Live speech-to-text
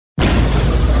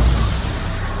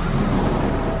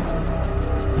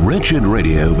Wretched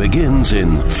Radio begins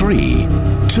in 3,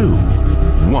 2,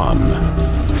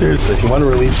 1. Seriously, if you want to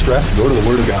relieve stress, go to the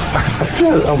Word of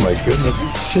God. Oh my goodness.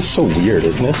 It's just so weird,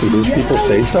 isn't it? Do people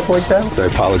say stuff like that? I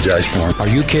apologize for it. Are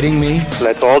you kidding me?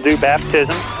 Let's all do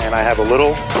baptism, and I have a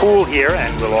little pool here,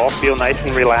 and we'll all feel nice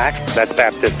and relaxed. That's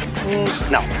baptism.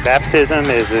 No, baptism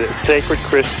is a sacred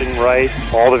Christian rite.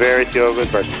 All the various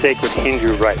yogas are sacred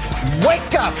Hindu rites.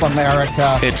 Wake up,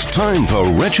 America! It's time for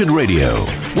Wretched Radio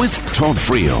with Todd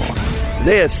Friel.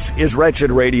 This is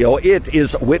Wretched Radio. It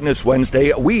is Witness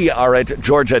Wednesday. We are at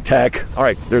Georgia Tech. All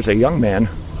right, there's a young man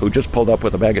who just pulled up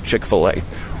with a bag of Chick-fil-A,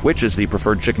 which is the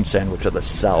preferred chicken sandwich of the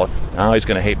South. Oh, he's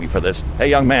going to hate me for this. Hey,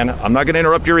 young man, I'm not going to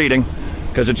interrupt your eating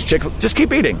because it's Chick-fil-A. Just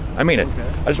keep eating. I mean it. Okay.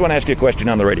 I just want to ask you a question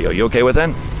on the radio. You okay with that?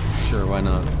 Sure, why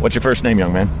not? What's your first name,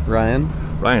 young man? Ryan.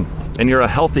 Ryan. And you're a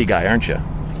healthy guy, aren't you?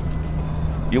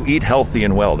 You eat healthy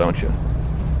and well, don't you?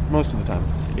 Most of the time.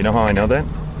 You know how I know that?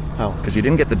 How? Because you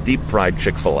didn't get the deep-fried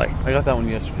Chick-fil-A. I got that one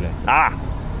yesterday. Ah!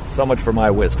 So much for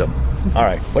my wisdom. All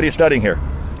right. What are you studying here?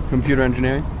 Computer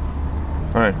engineering.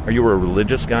 All right. Are you a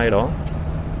religious guy at all?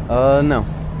 No.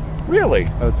 Really?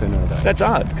 I would say no to that. That's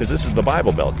odd, because this is the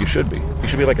Bible Belt. You should be. You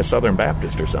should be like a Southern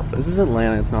Baptist or something. This is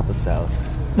Atlanta. It's not the South.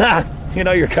 Nah! You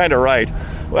know, you're kind of right.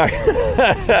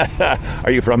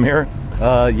 Are you from here?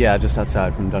 Yeah, just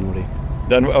outside from Dunwoody.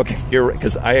 Okay, you're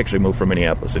because I actually moved from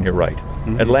Minneapolis, and you're right.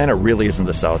 Mm-hmm. Atlanta really isn't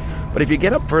the South, but if you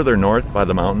get up further north by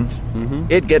the mountains,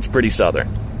 it gets pretty southern.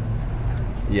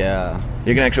 Yeah,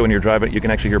 you can actually, when you're driving, you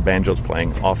can actually hear banjos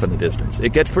playing off in the distance.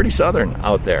 It gets pretty southern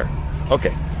out there.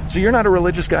 Okay, so you're not a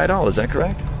religious guy at all, is that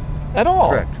correct? At all?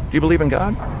 Correct. Do you believe in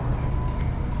God?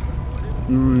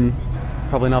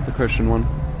 Probably not the Christian one.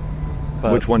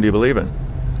 But which one do you believe in?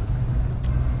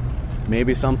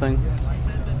 Maybe something.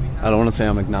 I don't want to say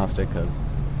I'm agnostic because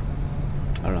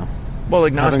I don't know. Well,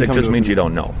 agnostic just means you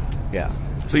don't know. Yeah.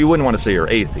 So you wouldn't want to say you're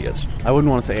atheist. I wouldn't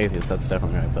want to say atheist. That's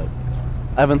definitely right, but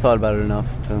I haven't thought about it enough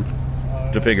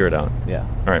to figure it out. Yeah.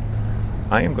 All right.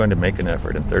 I am going to make an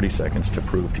effort in 30 seconds to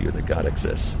prove to you that God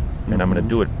exists, and I'm going to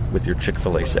do it with your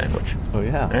Chick-fil-A sandwich. Oh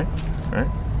yeah. All right. All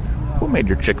right. Who made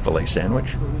your Chick-fil-A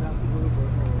sandwich?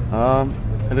 I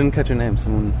didn't catch your name.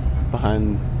 Someone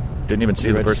behind. Didn't even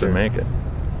see the person make it.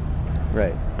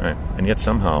 Right. All right. And yet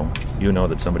somehow you know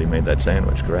that somebody made that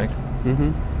sandwich, correct?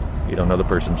 Mm-hmm. You don't know the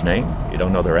person's name. You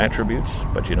don't know their attributes,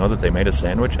 but you know that they made a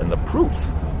sandwich, and the proof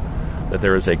that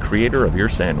there is a creator of your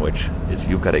sandwich is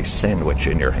you've got a sandwich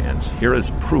in your hands. Here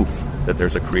is proof that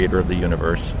there's a creator of the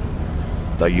universe.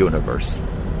 The universe.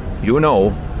 You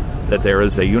know that there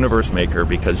is a universe maker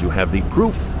because you have the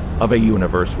proof of a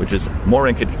universe which is more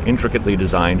intricately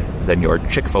designed than your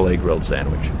Chick-fil-A grilled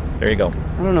sandwich. There you go.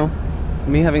 I don't know.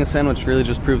 Me having a sandwich really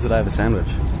just proves that I have a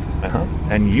sandwich.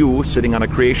 And you sitting on a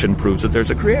creation proves that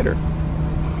there's a creator.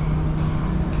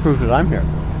 Proves that I'm here.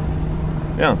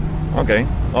 Yeah. Okay.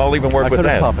 I'll even work with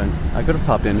that. I could have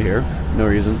popped in here. No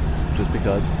reason. Just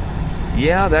because.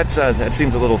 Yeah, that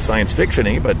seems a little science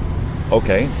fiction-y, but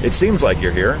okay. It seems like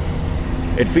you're here.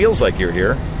 It feels like you're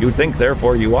here. You think,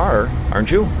 therefore, you are,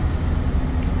 aren't you?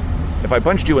 If I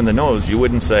punched you in the nose, you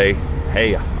wouldn't say,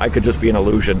 hey, I could just be an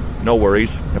illusion. No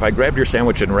worries. If I grabbed your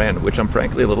sandwich and ran, which I'm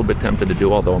frankly a little bit tempted to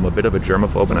do, although I'm a bit of a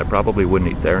germaphobe and I probably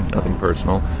wouldn't eat there, nothing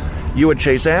personal, you would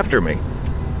chase after me.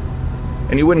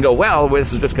 And you wouldn't go, well,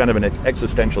 this is just kind of an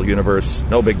existential universe,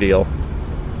 no big deal.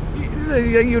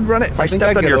 You'd run it. If I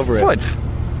stepped on your foot,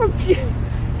 well,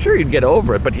 yeah, sure, you'd get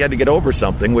over it, but you had to get over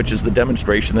something, which is the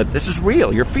demonstration that this is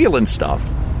real. You're feeling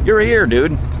stuff. You're here,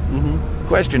 dude. The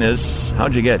question is,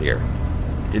 how'd you get here?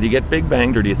 Did you get Big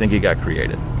Banged, or do you think you got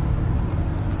created?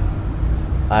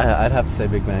 I'd have to say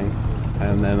Big Bang,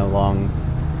 and then a long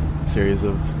series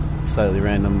of slightly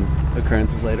random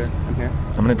occurrences later. I'm here.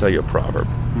 I'm going to tell you a proverb.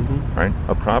 Right?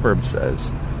 A proverb says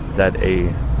that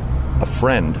a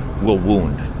friend will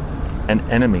wound, an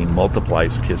enemy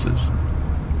multiplies kisses.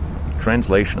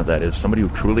 Translation of that is somebody who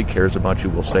truly cares about you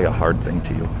will say a hard thing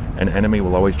to you. An enemy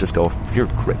will always just go, "You're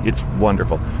great, it's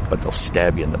wonderful," but they'll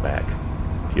stab you in the back.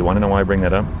 Do you want to know why I bring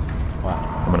that up? Wow.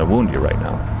 I'm going to wound you right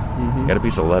now. You got a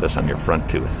piece of lettuce on your front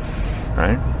tooth,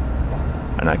 right?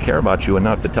 And I care about you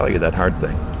enough to tell you that hard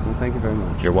thing. Well, thank you very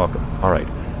much. You're welcome. All right.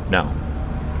 Now,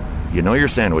 you know your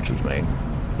sandwich was made.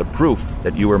 The proof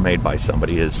that you were made by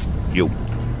somebody is you.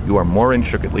 You are more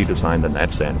intricately designed than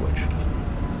that sandwich.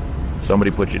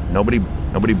 Somebody put you. Nobody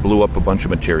blew up a bunch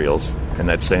of materials, and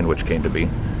that sandwich came to be.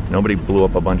 Nobody blew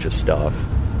up a bunch of stuff,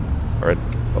 or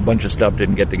a bunch of stuff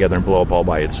didn't get together and blow up all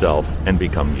by itself and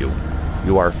become you.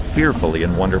 You are fearfully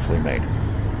and wonderfully made.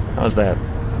 How's that?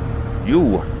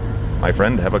 You, my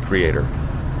friend, have a creator.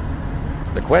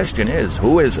 The question is,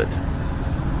 who is it?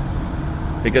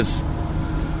 Because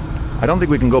I don't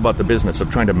think we can go about the business of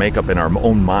trying to make up in our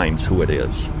own minds who it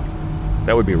is.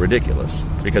 That would be ridiculous.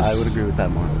 Because I would agree with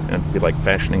that more. It'd be like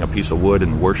fashioning a piece of wood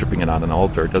and worshiping it on an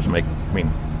altar. It doesn't make... I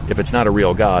mean, if it's not a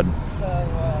real God,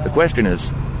 the question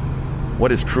is,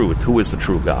 what is truth? Who is the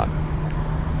true God?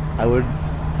 I would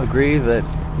agree that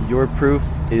your proof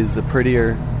is a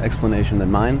prettier explanation than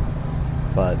mine,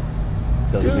 but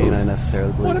doesn't mean I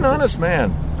necessarily believe it. What an honest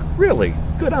man. Really,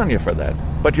 good on you for that.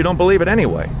 But you don't believe it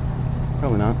anyway.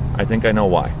 Probably not. I think I know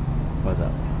why. Why's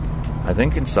that? I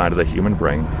think inside of the human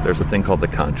brain, there's a thing called the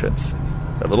conscience.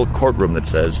 That little courtroom that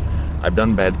says, I've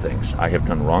done bad things. I have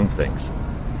done wrong things.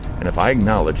 And if I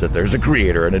acknowledge that there's a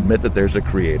creator and admit that there's a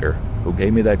creator who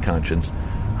gave me that conscience,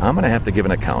 I'm going to have to give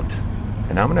an account.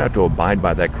 And I'm going to have to abide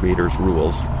by that creator's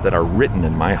rules that are written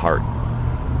in my heart.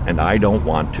 And I don't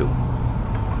want to.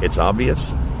 It's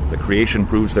obvious. The creation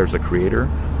proves there's a creator.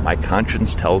 My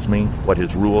conscience tells me what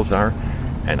his rules are,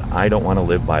 and I don't want to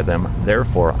live by them.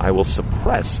 Therefore, I will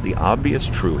suppress the obvious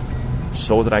truth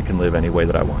so that I can live any way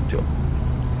that I want to.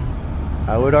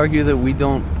 I would argue that we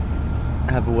don't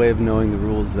have a way of knowing the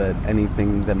rules that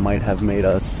anything that might have made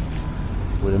us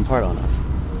would impart on us.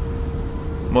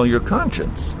 Well, your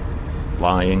conscience.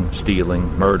 Lying,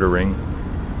 stealing, murdering.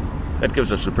 That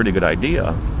gives us a pretty good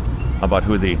idea about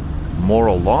who the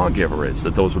moral lawgiver is,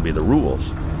 that those would be the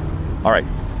rules. All right,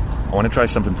 I want to try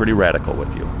something pretty radical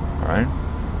with you, all right?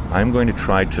 I'm going to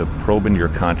try to probe into your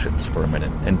conscience for a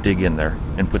minute and dig in there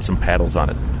and put some paddles on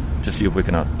it to see if we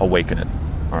can awaken it,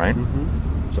 all right?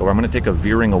 Mm-hmm. So I'm going to take a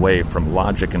veering away from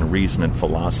logic and reason and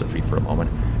philosophy for a moment,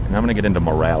 and I'm going to get into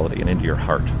morality and into your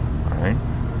heart, all right?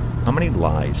 How many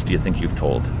lies do you think you've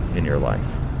told in your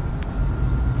life?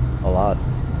 A lot.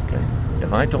 Okay.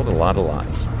 If I told a lot of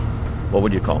lies, what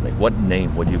would you call me? What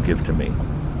name would you give to me?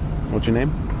 What's your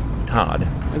name? Todd.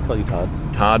 I'd call you Todd.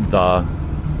 Todd the...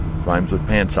 rhymes with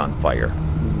pants on fire.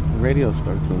 Radio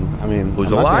spokesman. I mean,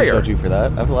 who's I'm a not liar? Gonna judge you for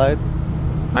that. I've lied.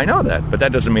 I know that, but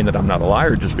that doesn't mean that I'm not a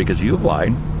liar just because you've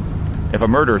lied. If a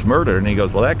murderer's murdered and he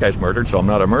goes, well, that guy's murdered, so I'm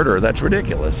not a murderer, that's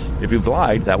ridiculous. If you've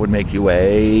lied, that would make you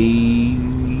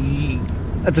a...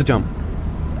 That's a jump.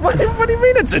 What do you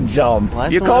mean it's a jump?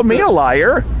 Lies You don't called have me to- a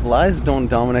liar. Lies don't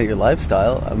dominate your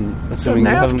lifestyle. I'm assuming you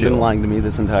Don't have haven't to. been lying to me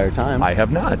this entire time. I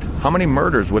have not. How many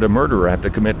murders would a murderer have to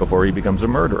commit before he becomes a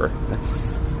murderer?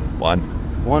 That's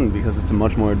One. because it's a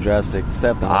much more drastic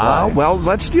step than a lie. Well,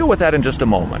 let's deal with that in just a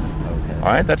moment. Okay.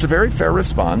 All right, that's a very fair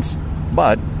response,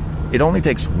 but it only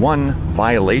takes one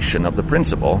violation of the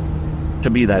principle to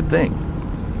be that thing.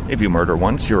 If you murder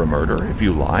once, you're a murderer. If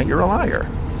you lie, you're a liar.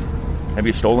 Have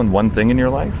you stolen one thing in your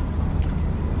life?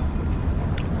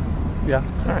 Yeah.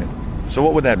 All right. So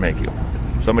what would that make you?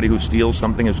 Somebody who steals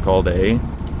something is called a...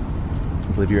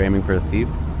 I believe you're aiming for a thief.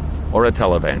 or a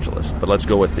televangelist, but let's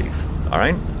go with thief. All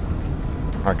right?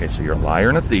 Okay, so you're a liar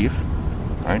and a thief.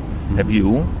 All right? Mm-hmm. Have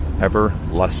you ever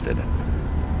lusted?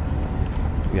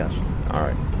 Yes. All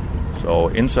right. So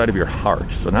inside of your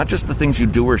heart, so not just the things you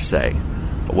do or say,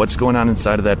 but what's going on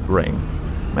inside of that brain.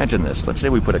 Imagine this. Let's say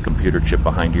we put a computer chip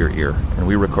behind your ear, and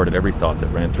we recorded every thought that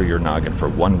ran through your noggin for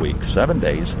 1 week, 7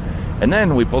 days, and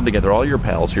then we pulled together all your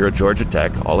pals here at Georgia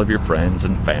Tech, all of your friends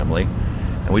and family,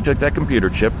 and we took that computer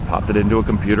chip, popped it into a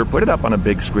computer, put it up on a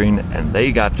big screen, and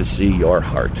they got to see your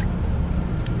heart.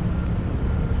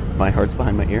 My heart's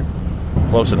behind my ear?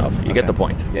 Close enough. You get the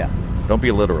point. Yeah. Don't be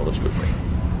a literalist with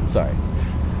me. Sorry.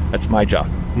 That's my job.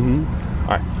 Mm-hmm.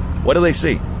 All right. What do they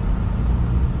see?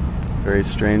 Very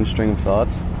strange string of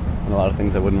thoughts, and a lot of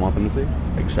things I wouldn't want them to see.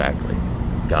 Exactly.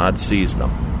 God sees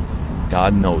them.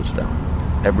 God knows them.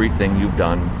 Everything you've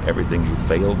done, everything you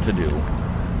failed to do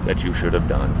that you should have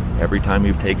done. Every time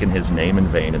you've taken his name in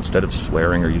vain, instead of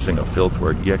swearing or using a filth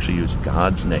word, you actually use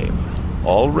God's name.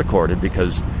 All recorded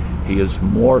because he is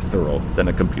more thorough than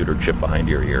a computer chip behind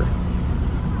your ear.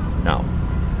 Now,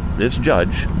 this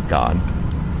judge, God,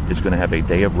 is going to have a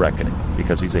day of reckoning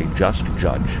because he's a just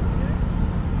judge.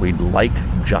 We like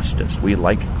justice. We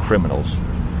like criminals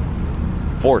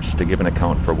forced to give an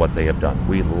account for what they have done.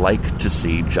 We like to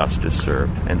see justice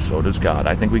served, and so does God.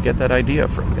 I think we get that idea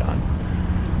from God.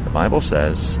 The Bible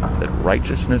says that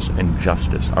righteousness and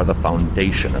justice are the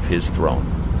foundation of his throne.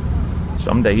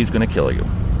 Someday he's going to kill you.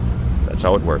 That's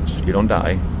how it works. You don't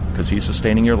die because he's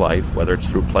sustaining your life, whether it's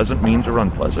through pleasant means or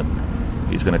unpleasant.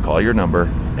 He's going to call your number,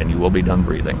 and you will be done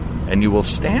breathing. And you will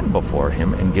stand before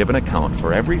him and give an account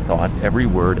for every thought, every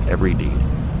word, every deed.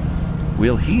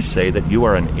 Will he say that you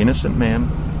are an innocent man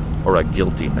or a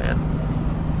guilty man?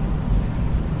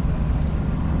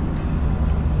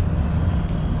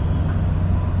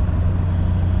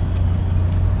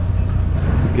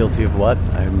 Guilty of what?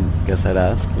 I guess I'd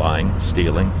ask. Lying,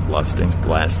 stealing, lusting,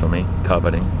 blasphemy,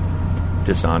 coveting,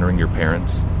 dishonoring your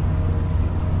parents?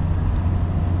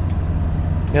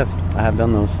 Yes, I have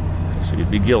done those. So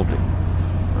you'd be guilty.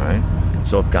 All right?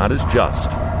 So if God is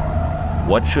just,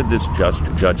 what should this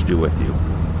just judge do with you?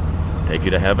 Take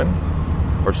you to heaven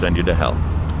or send you to hell?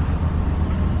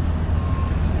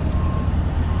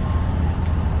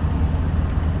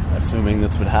 Assuming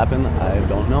this would happen, I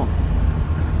don't know.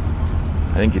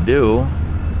 I think you do.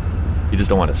 You just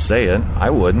don't want to say it. I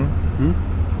wouldn't.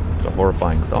 It's a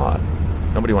horrifying thought.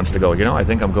 Nobody wants to go, I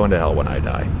think I'm going to hell when I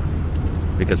die.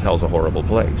 Because hell's a horrible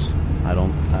place. I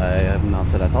have not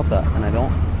said I thought that, and I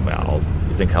don't. Well,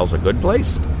 you think hell's a good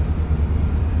place?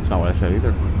 It's not what I said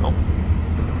either. No.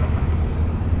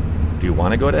 Do you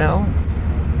want to go to hell?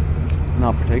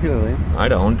 Not particularly. I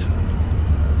don't.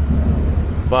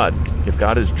 But if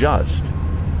God is just,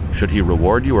 should he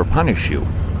reward you or punish you?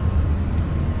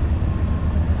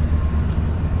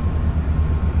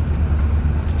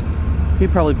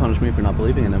 He'd probably punish me for not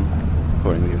believing in him,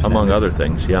 according to your standards. Among other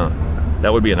things, yeah.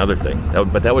 That would be another thing.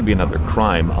 But that would be another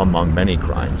crime among many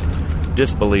crimes.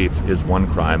 Disbelief is one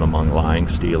crime among lying,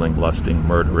 stealing, lusting,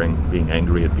 murdering, being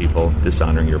angry at people,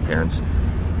 dishonoring your parents.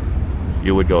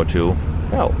 You would go to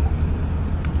hell.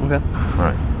 Okay. All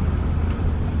right.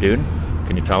 Dude,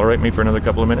 can you tolerate me for another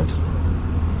couple of minutes?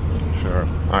 Sure.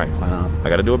 All right. Why not? I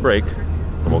got to do a break,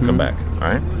 and we'll come back. All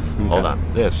right? Okay. Hold on.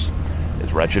 This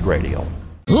is Wretched Radio.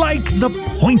 Like the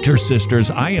Pointer Sisters,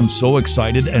 I am so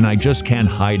excited and I just can't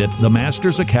hide it. The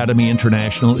Masters Academy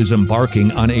International is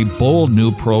embarking on a bold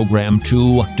new program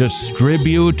to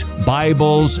distribute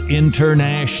Bibles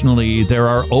internationally. There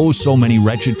are so many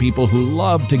wretched people who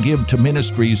love to give to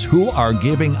ministries who are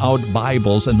giving out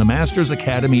Bibles, and the Masters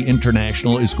Academy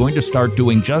International is going to start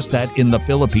doing just that in the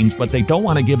Philippines, but they don't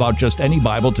want to give out just any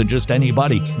Bible to just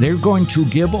anybody. They're going to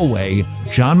give away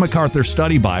John MacArthur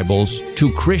study Bibles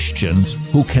to Christians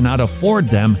who cannot afford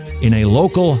them in a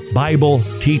local Bible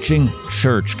teaching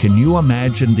church. Can you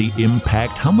imagine the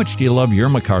impact? How much do you love your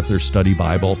MacArthur study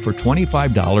Bible? For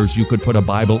 $25, you could put a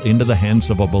Bible into the hands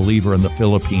of a believer in the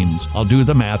Philippines. I'll do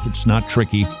the math. It's not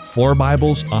tricky. 4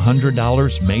 Bibles,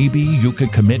 $100. Maybe you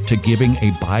could commit to giving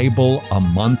a Bible a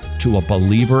month to a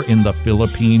believer in the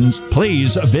Philippines.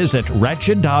 Please visit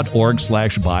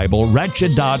wretched.org/Bible,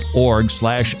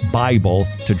 wretched.org/Bible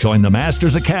to join the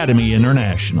Masters Academy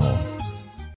International.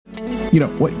 You know,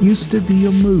 what used to be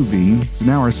a movie is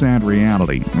now our sad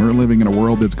reality. We're living in a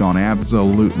world that's gone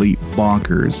absolutely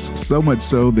bonkers. So much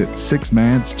so that 6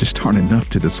 mads just aren't enough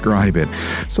to describe it.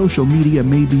 Social media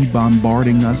may be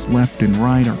bombarding us left and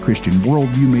right. Our Christian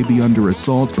worldview may be under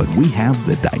assault, but we have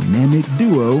the dynamic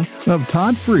duo of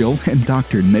Todd Friel and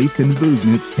Dr. Nathan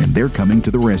Busenitz, and they're coming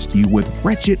to the rescue with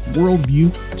Wretched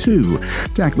Worldview 2,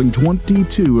 tackling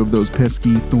 22 of those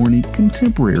pesky, thorny,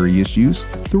 contemporary issues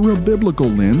through a biblical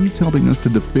lens, helping us to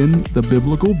defend the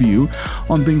biblical view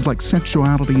on things like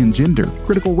sexuality and gender,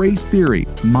 critical race theory,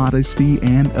 modesty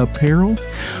and apparel,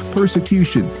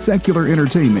 persecution, secular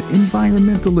entertainment,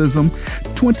 environmentalism,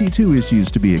 22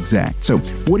 issues to be exact. So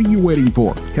what are you waiting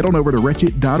for? Head on over to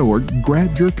wretched.org,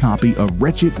 grab your copy of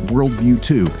Wretched Worldview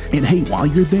 2. And hey, while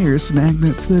you're there, snag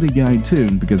that study guide too,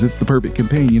 because it's the perfect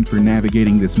companion for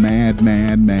navigating this mad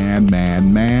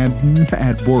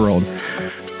world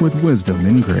with wisdom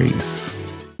and grace.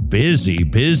 Busy.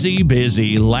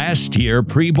 Last year,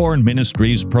 Preborn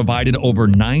Ministries provided over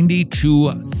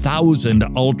 92,000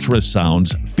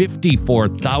 ultrasounds,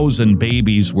 54,000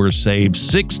 babies were saved,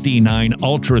 69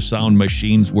 ultrasound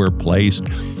machines were placed,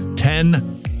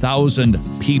 10,000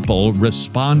 people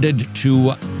responded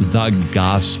to the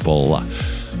gospel.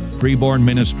 Preborn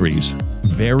Ministries,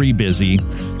 very busy,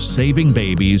 saving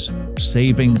babies,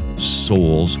 saving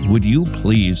souls. Would you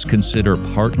please consider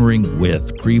partnering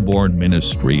with Preborn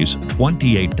Ministries?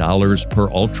 $28 per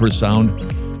ultrasound,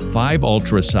 5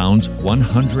 ultrasounds,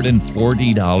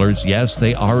 $140. Yes,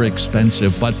 they are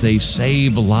expensive, but they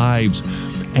save lives.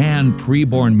 And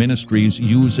Preborn Ministries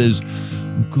uses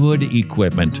good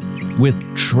equipment with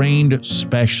trained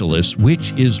specialists,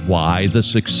 which is why the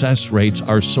success rates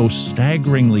are so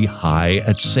staggeringly high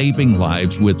at saving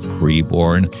lives with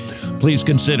Preborn. Please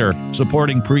consider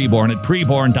supporting Preborn at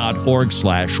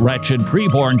preborn.org/wretched,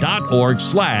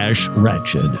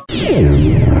 preborn.org/wretched.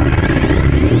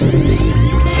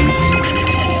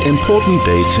 Important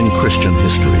dates in Christian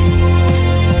history.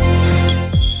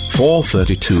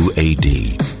 432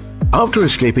 AD. After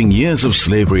escaping years of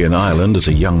slavery in Ireland as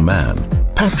a young man,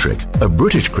 Patrick, a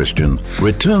British Christian,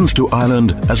 returns to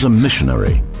Ireland as a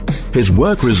missionary. His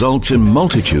work results in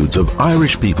multitudes of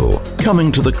Irish people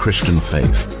coming to the Christian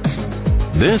faith.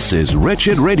 This is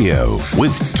Wretched Radio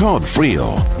with Todd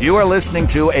Friel. You are listening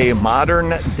to a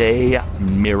modern day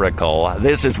miracle.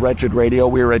 This is Wretched Radio.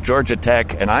 We're at Georgia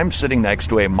Tech, and I'm sitting next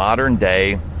to a modern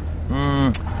day,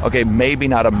 maybe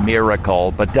not a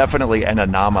miracle, but definitely an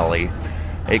anomaly.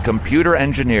 A computer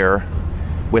engineer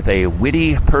with a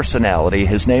witty personality.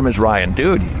 His name is Ryan.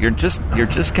 Dude, you're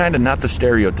just kind of not the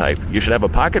stereotype. You should have a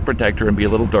pocket protector and be a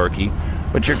little dorky,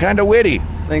 but you're kind of witty.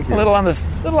 Thank you. A little on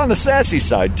the sassy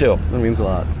side too. That means a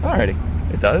lot. Alrighty,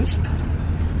 it does.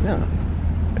 Yeah.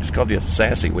 I just called you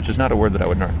sassy, which is not a word that I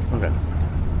would know. Okay.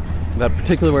 That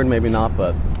particular word, maybe not,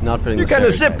 but not fitting. You're kind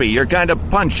of zippy. You're kind of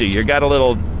punchy. You got a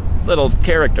little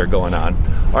character going on.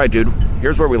 All right, dude.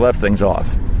 Here's where we left things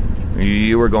off.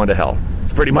 You were going to hell.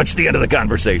 It's pretty much the end of the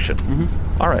conversation.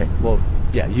 Mm-hmm. All right. Well,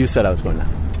 yeah, you said I was going to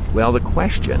hell. Well, the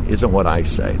question isn't what I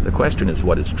say. The question is,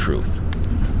 what is truth?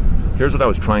 Here's what I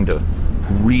was trying to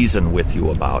reason with you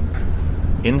about.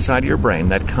 Inside your brain,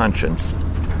 that conscience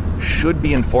should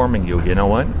be informing you, you know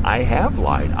what? I have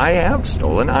lied. I have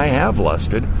stolen. I have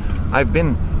lusted. I've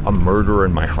been a murderer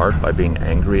in my heart by being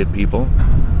angry at people.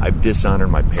 I've dishonored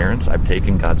my parents. I've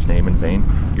taken God's name in vain.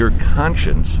 Your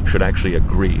conscience should actually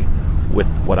agree with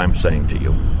what I'm saying to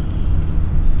you.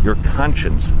 Your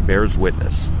conscience bears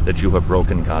witness that you have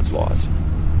broken God's laws.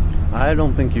 I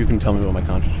don't think you can tell me what my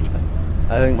conscience should think.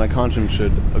 I think my conscience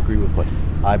should agree with what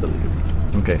I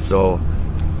believe. Okay, so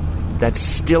that's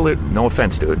still, no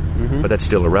offense, dude, but that's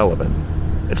still irrelevant.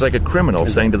 It's like a criminal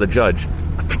saying to the judge,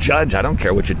 Judge, I don't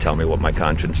care what you tell me what my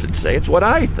conscience should say. It's what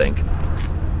I think.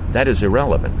 That is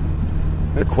irrelevant.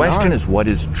 The question is, what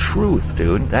is truth,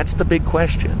 dude? That's the big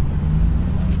question.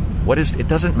 It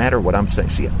doesn't matter what I'm saying.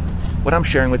 See, what I'm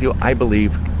sharing with you, I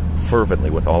believe fervently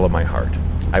with all of my heart.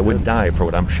 I would die for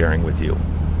what I'm sharing with you.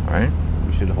 All right?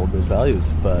 We should hold those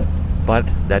values, but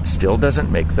that still doesn't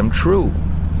make them true.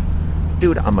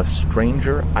 Dude, I'm a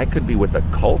stranger. I could be with a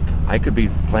cult. I could be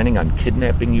planning on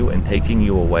kidnapping you and taking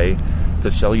you away to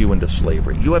sell you into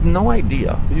slavery. You have no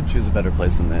idea. You'd choose a better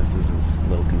place than this. This is a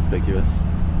little conspicuous.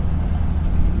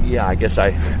 Yeah, I guess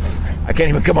I can't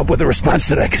even come up with a response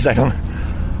to that because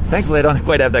thankfully I don't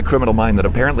quite have that criminal mind that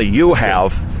apparently you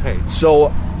have. Hey.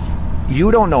 So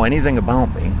you don't know anything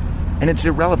about me, and it's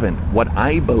irrelevant what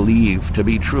I believe to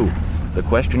be true. The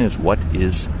question is, what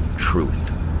is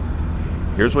truth?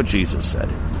 Here's what Jesus said.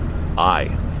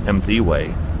 I am the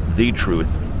way, the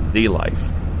truth, the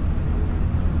life.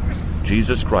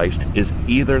 Jesus Christ is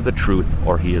either the truth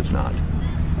or he is not.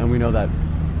 And we know that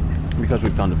because we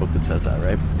found a book that says that,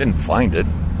 right? Didn't find it.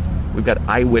 We've got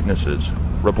eyewitnesses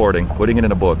reporting, putting it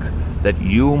in a book, that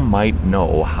you might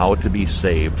know how to be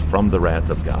saved from the wrath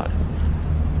of God.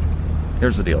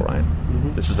 Here's the deal,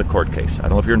 Ryan. This is a court case. I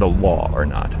don't know if you're into law or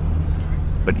not,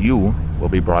 but you will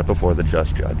be brought before the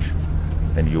just judge,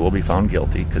 and you will be found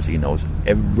guilty because he knows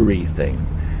everything.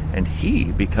 And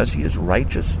he, because he is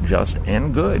righteous, just,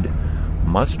 and good,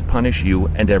 must punish you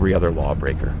and every other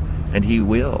lawbreaker. And he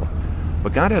will.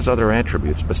 But God has other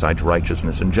attributes besides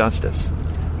righteousness and justice.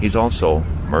 He's also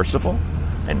merciful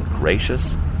and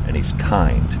gracious, and he's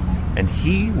kind. And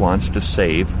he wants to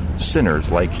save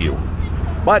sinners like you.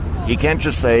 But he can't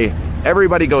just say,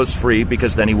 everybody goes free,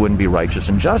 because then he wouldn't be righteous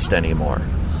and just anymore.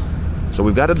 So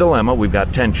we've got a dilemma, we've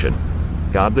got tension.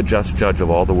 God, the just judge of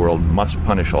all the world, must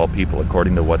punish all people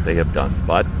according to what they have done,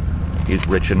 but he's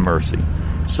rich in mercy.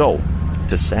 So,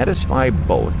 to satisfy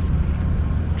both,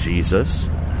 Jesus,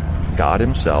 God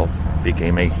himself,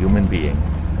 became a human being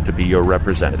to be your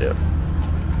representative,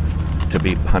 to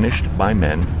be punished by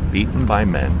men, beaten by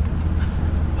men,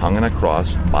 hung on a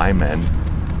cross by men,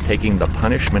 taking the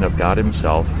punishment of God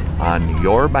himself on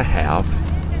your behalf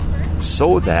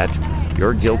so that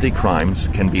your guilty crimes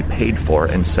can be paid for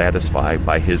and satisfied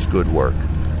by his good work.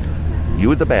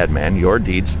 You, the bad man, your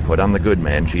deeds put on the good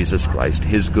man, Jesus Christ,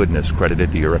 his goodness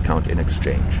credited to your account in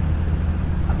exchange.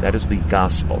 That is the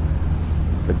gospel,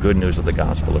 the good news of the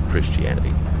gospel of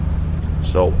Christianity.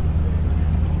 So,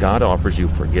 God offers you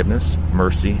forgiveness,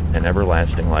 mercy, and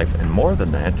everlasting life. And more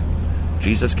than that,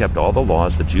 Jesus kept all the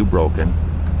laws that you've broken,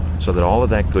 so that all of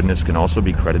that goodness can also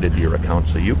be credited to your account,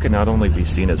 so you can not only be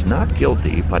seen as not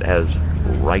guilty, but as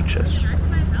righteous.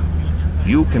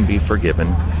 You can be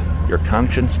forgiven, your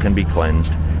conscience can be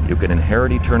cleansed, you can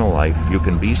inherit eternal life, you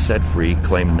can be set free,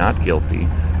 claim not guilty,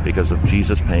 because of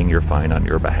Jesus paying your fine on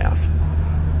your behalf.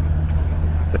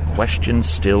 The question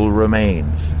still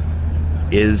remains,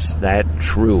 is that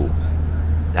true?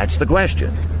 That's the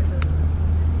question.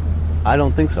 I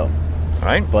don't think so. All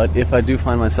right? But if I do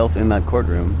find myself in that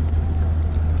courtroom,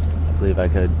 I believe I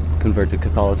could convert to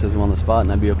Catholicism on the spot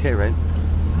and I'd be okay, right?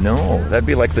 No, that'd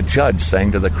be like the judge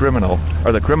saying to the criminal,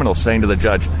 or the criminal saying to the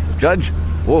judge, Judge,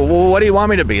 Well, what do you want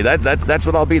me to be? That's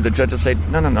what I'll be. The judge will say,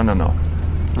 no.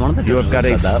 One of the You have judges got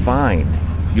said a that. fine.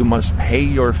 You must pay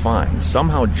your fine.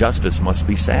 Somehow justice must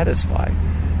be satisfied.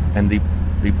 And the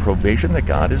provision that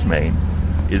God has made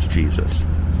is Jesus.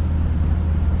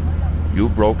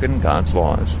 You've broken God's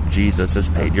laws. Jesus has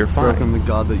paid your fine. Broken the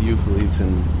God that you believes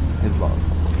in his laws.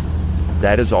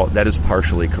 That is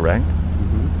partially correct.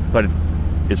 Mm-hmm. But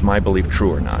is my belief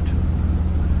true or not?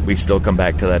 We still come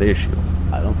back to that issue.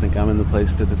 I don't think I'm in the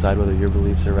place to decide whether your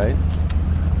beliefs are right.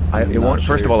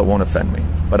 First of all, it won't offend me,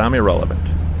 but I'm irrelevant.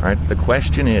 All right? The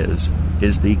question is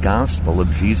the gospel of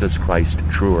Jesus Christ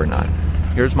true or not?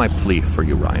 Here's my plea for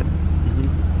you, Ryan. Mm-hmm.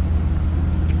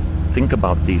 Think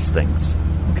about these things,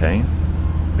 okay?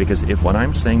 Because if what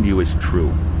I'm saying to you is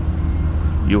true,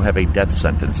 you have a death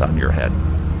sentence on your head.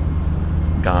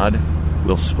 God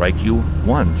will strike you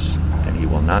once, and he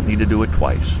will not need to do it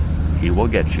twice. He will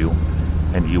get you,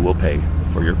 and you will pay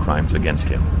for your crimes against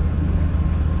him.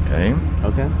 Okay?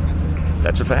 Okay.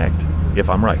 That's a fact, if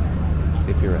I'm right.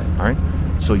 If you're right. All right?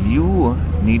 So you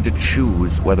need to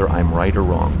choose whether I'm right or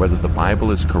wrong, whether the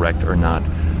Bible is correct or not.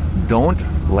 Don't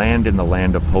land in the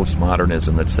land of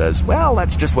postmodernism that says, well,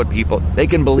 that's just what they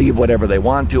can believe whatever they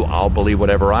want to, I'll believe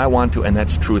whatever I want to, and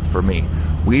that's truth for me.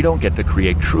 We don't get to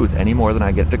create truth any more than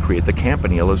I get to create the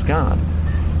campanile as God.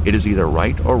 It is either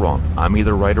right or wrong. I'm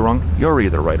either right or wrong, you're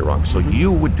either right or wrong. So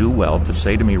you would do well to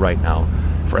say to me right now,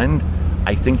 friend,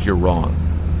 I think you're wrong.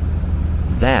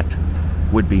 That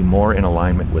would be more in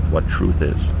alignment with what truth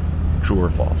is, true or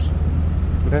false.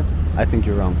 Okay. I think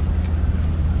you're wrong.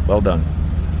 Well done.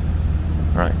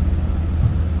 All right.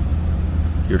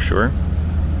 You're sure?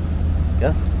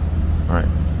 Yes. All right.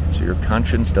 So your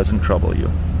conscience doesn't trouble you.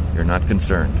 You're not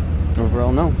concerned.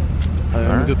 Overall, no. I'm All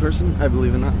right. a good person. I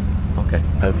believe in that. Okay.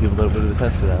 I have people that would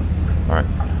attest to that. All right.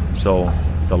 So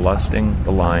the lusting,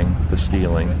 the lying, the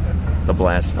stealing, the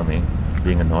blasphemy,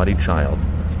 being a naughty child,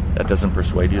 that doesn't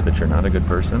persuade you that you're not a good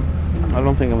person? I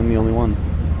don't think I'm the only one.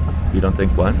 You don't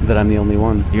think what? That I'm the only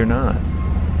one. You're not.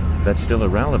 That's still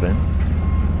irrelevant.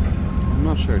 I'm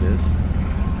not sure it is.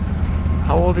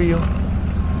 How old are you?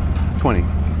 20.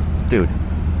 Dude,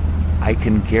 I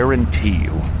can guarantee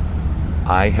you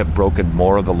I have broken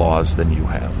more of the laws than you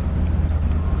have.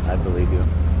 I believe you.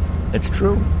 It's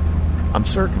true. I'm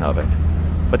certain of it.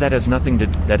 But that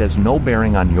has no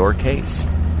bearing on your case.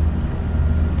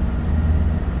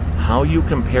 How you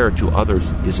compare to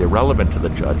others is irrelevant to the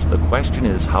judge. The question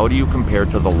is, how do you compare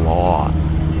to the law?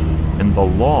 And the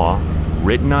law,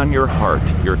 written on your heart,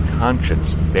 your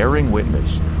conscience, bearing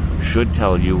witness, should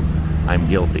tell you, I'm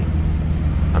guilty.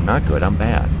 I'm not good, I'm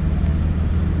bad.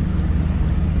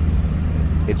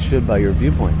 It should by your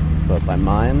viewpoint, but by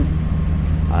mine,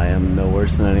 I am no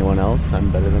worse than anyone else.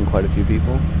 I'm better than quite a few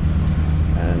people,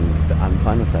 and I'm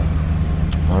fine with that.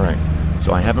 All right.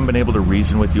 So I haven't been able to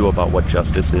reason with you about what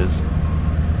justice is.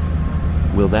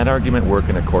 Will that argument work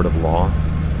in a court of law?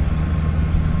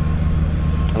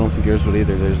 I don't think yours would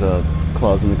either. There's a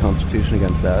clause in the Constitution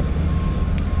against that.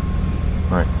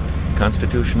 All right.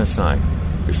 Constitution aside,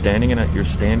 you're standing in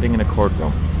a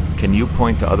courtroom. Can you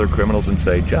point to other criminals and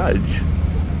say, Judge,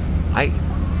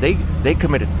 they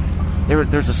committed...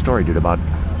 There's a story, dude, about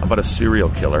a serial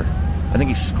killer. I think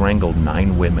he strangled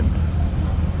 9 women.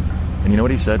 And you know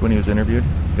what he said when he was interviewed?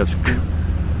 He goes,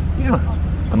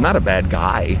 I'm not a bad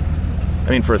guy. I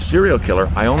mean, for a serial killer,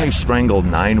 I only strangled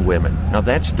 9 women. Now,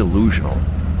 that's delusional.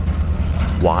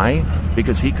 Why?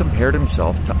 Because he compared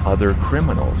himself to other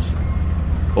criminals.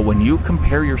 But when you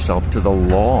compare yourself to the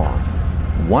law,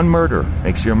 one murder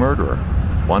makes you a murderer.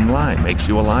 One lie makes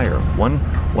you a liar.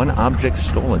 One object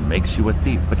stolen makes you a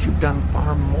thief. But you've done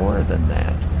far more than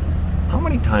that. How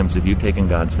many times have you taken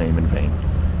God's name in vain?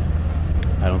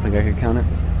 I don't think I could count it.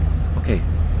 Okay,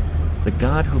 the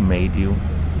God who made you,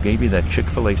 who gave you that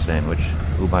Chick-fil-A sandwich,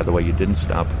 who, by the way, you didn't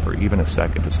stop for even a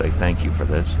second to say thank you for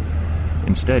this.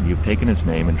 Instead, you've taken his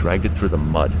name and dragged it through the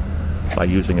mud by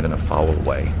using it in a foul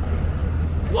way.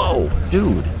 Whoa,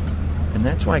 dude! And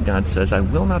that's why God says, I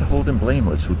will not hold him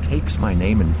blameless who takes my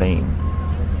name in vain.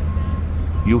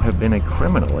 You have been a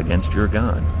criminal against your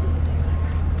God.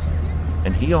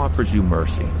 And he offers you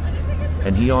mercy.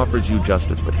 And he offers you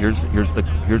justice, but here's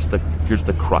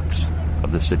the crux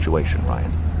of the situation,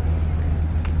 Ryan.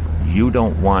 You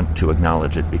don't want to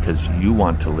acknowledge it because you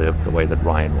want to live the way that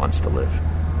Ryan wants to live.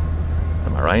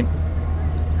 Am I right?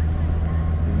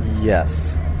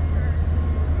 Yes.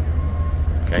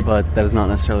 Okay. But that is not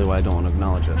necessarily why I don't want to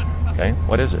acknowledge it. Okay.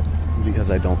 What is it?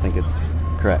 Because I don't think it's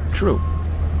correct. True.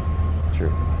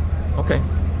 True. Okay.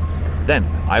 Then,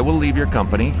 I will leave your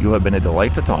company. You have been a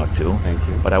delight to talk to. Thank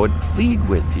you. But I would plead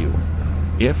with you,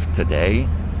 if today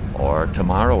or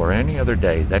tomorrow or any other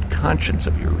day, that conscience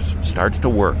of yours starts to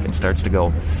work and starts to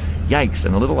go, yikes,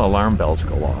 and the little alarm bells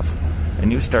go off.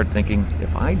 And you start thinking,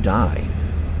 if I die,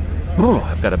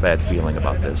 I've got a bad feeling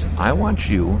about this. I want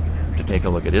you to take a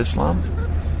look at Islam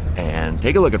and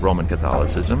take a look at Roman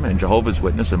Catholicism and Jehovah's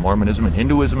Witness and Mormonism and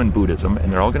Hinduism and Buddhism,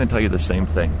 and they're all going to tell you the same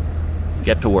thing.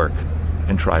 Get to work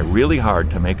and try really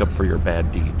hard to make up for your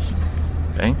bad deeds.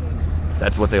 Okay?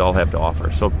 That's what they all have to offer.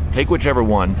 So take whichever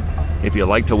one. If you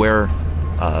like to wear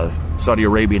a Saudi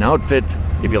Arabian outfit,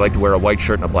 if you like to wear a white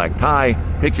shirt and a black tie,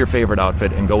 pick your favorite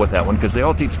outfit and go with that one, because they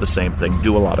all teach the same thing: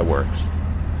 do a lot of works.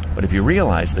 But if you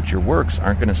realize that your works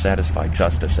aren't going to satisfy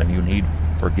justice and you need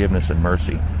forgiveness and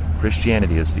mercy,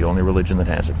 Christianity is the only religion that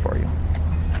has it for you.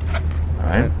 All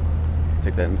right?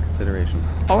 Take that into consideration.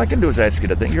 All I can do is ask you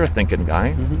to think. You're a thinking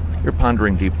guy. Mm-hmm. You're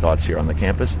pondering deep thoughts here on the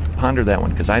campus. Ponder that one,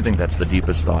 because I think that's the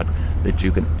deepest thought that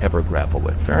you can ever grapple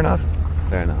with. Fair enough?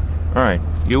 Fair enough. All right.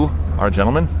 You are a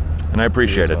gentleman, and I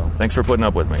appreciate it. Well. Thanks for putting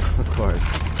up with me. Of course.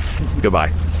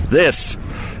 Goodbye. This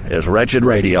is Wretched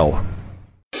Radio.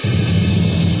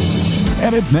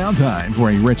 And it's now time for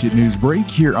a Wretched News Break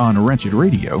here on Wretched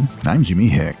Radio. I'm Jimmy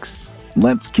Hicks.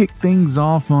 Let's kick things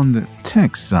off on the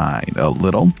tech side a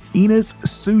little. Enos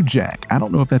Sujak. I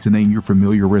don't know if that's a name you're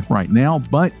familiar with right now,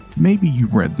 but maybe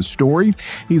you've read the story.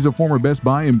 He's a former Best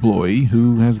Buy employee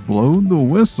who has blown the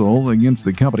whistle against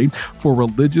the company for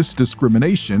religious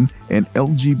discrimination and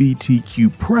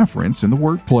LGBTQ preference in the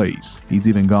workplace. He's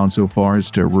even gone so far as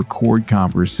to record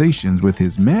conversations with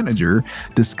his manager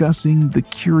discussing the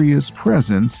curious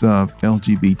presence of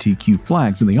LGBTQ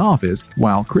flags in the office,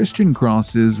 while Christian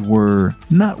crosses were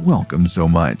not welcome so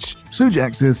much.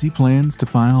 Sujak says he plans to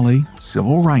file a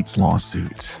civil rights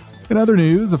lawsuit. In other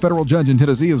news, a federal judge in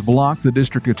Tennessee has blocked the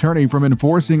district attorney from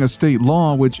enforcing a state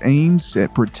law which aims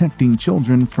at protecting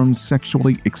children from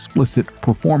sexually explicit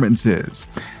performances.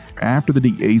 After the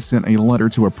DA sent a letter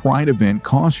to a Pride event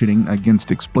cautioning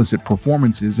against explicit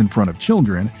performances in front of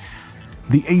children,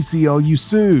 the ACLU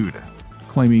sued,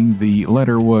 claiming the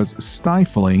letter was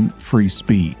stifling free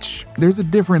speech. There's a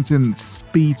difference in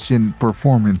speech and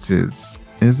performances,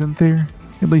 isn't there?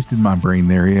 At least in my brain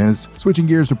there is. Switching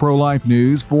gears to pro-life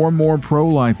news, 4 more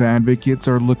pro-life advocates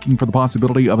are looking for the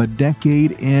possibility of a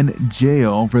decade in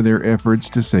jail for their efforts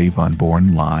to save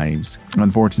unborn lives.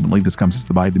 Unfortunately, this comes as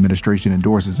the Biden administration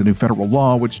endorses a new federal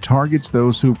law which targets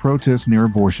those who protest near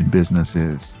abortion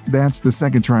businesses. That's the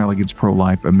second trial against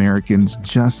pro-life Americans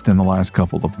just in the last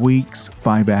couple of weeks.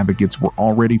 5 advocates were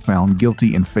already found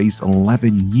guilty and face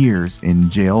 11 years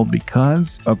in jail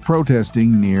because of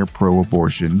protesting near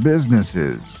pro-abortion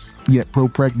businesses. Yet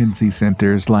pro-pregnancy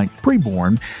centers like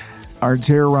Preborn are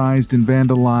terrorized and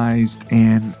vandalized,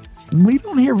 and we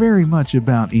don't hear very much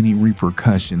about any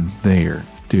repercussions there,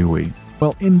 do we?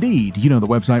 Well, Indeed, the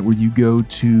website where you go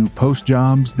to post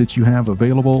jobs that you have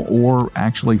available or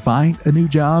actually find a new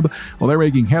job. Well, they're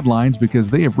making headlines because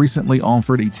they have recently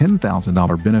offered a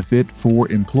 $10,000 benefit for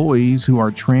employees who are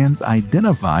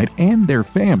trans-identified and their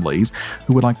families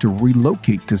who would like to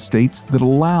relocate to states that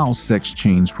allow sex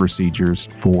change procedures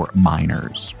for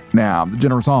minors. Now, the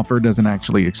generous offer doesn't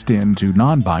actually extend to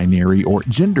non-binary or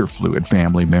gender-fluid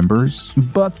family members,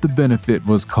 but the benefit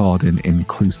was called an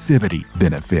inclusivity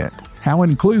benefit. How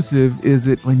inclusive is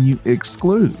it when you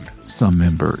exclude some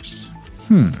members?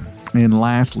 And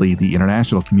lastly, the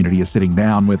international community is sitting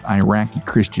down with Iraqi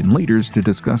Christian leaders to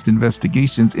discuss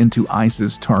investigations into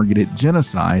ISIS-targeted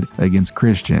genocide against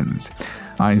Christians.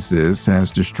 ISIS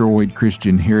has destroyed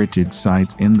Christian heritage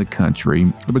sites in the country.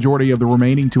 The majority of the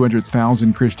remaining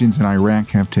 200,000 Christians in Iraq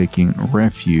have taken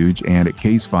refuge, and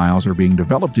case files are being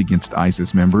developed against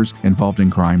ISIS members involved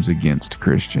in crimes against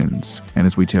Christians. And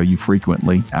as we tell you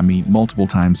frequently, multiple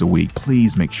times a week,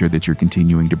 please make sure that you're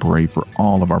continuing to pray for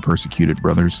all of our persecuted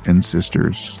brothers and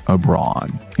sisters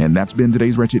abroad. And that's been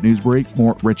today's Wretched News Break.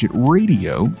 More Wretched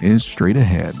Radio is straight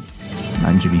ahead.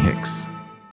 I'm Jimmy Hicks.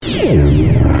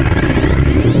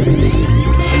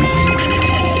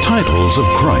 Titles of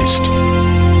Christ.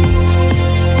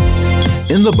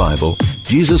 In the Bible,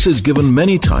 Jesus is given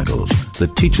many titles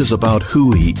that teach us about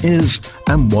who he is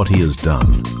and what he has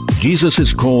done. Jesus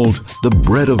is called the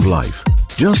bread of life.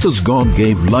 Just as God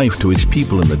gave life to his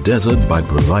people in the desert by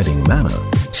providing manna,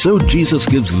 so Jesus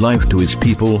gives life to his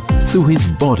people through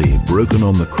his body broken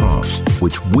on the cross,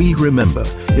 which we remember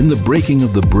in the breaking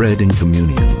of the bread in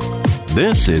communion.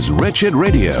 This is Wretched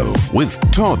Radio with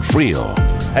Todd Friel.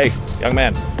 Hey, young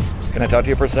man, can I talk to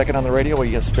you for a second on the radio? Will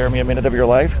you spare me a minute of your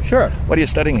life? Sure. What are you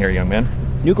studying here, young man?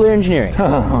 Nuclear engineering.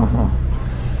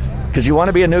 Because you want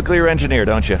to be a nuclear engineer,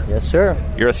 don't you? Yes, sir.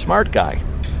 You're a smart guy.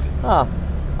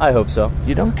 I hope so.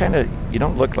 You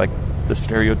don't look like the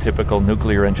stereotypical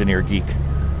nuclear engineer geek.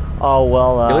 Oh,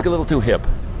 well... you look a little too hip.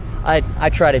 I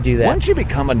try to do that. Once you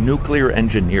become a nuclear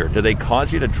engineer, do they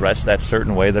cause you to dress that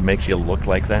certain way that makes you look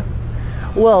like that?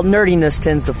 Well, nerdiness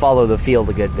tends to follow the field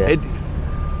a good bit.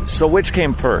 So which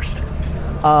came first?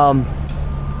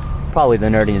 Probably the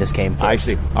nerdiness came first. I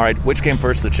see. All right, which came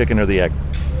first, the chicken or the egg?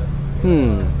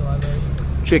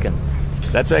 Chicken.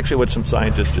 That's actually what some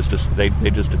scientists just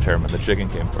determined. The chicken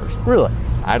came first. Really?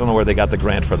 I don't know where they got the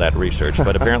grant for that research,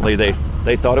 but apparently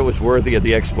they thought it was worthy of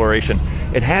the exploration.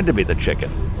 It had to be the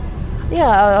chicken.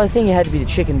 Yeah, I think it had to be the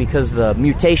chicken because the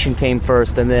mutation came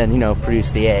first and then,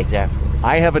 produced the eggs afterwards.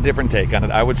 I have a different take on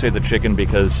it. I would say the chicken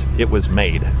because it was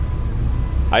made.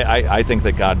 I think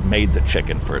that God made the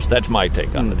chicken first. That's my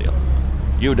take on the deal.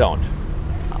 You don't.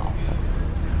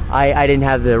 I didn't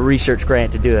have the research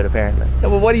grant to do it, apparently.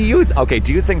 Well, what do you... Okay,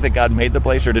 do you think that God made the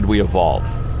place, or did we evolve?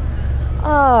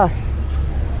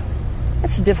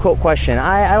 That's a difficult question.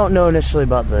 I don't know necessarily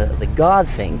about the God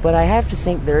thing, but I have to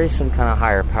think there is some kind of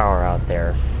higher power out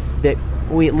there that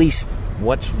we at least...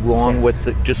 What's wrong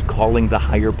with just calling the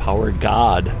higher power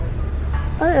God?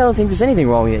 I don't think there's anything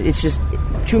wrong with it. It's just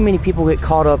too many people get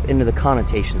caught up into the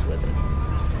connotations with it.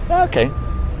 Okay.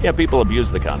 Yeah, people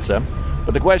abuse the concept.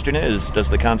 But the question is, does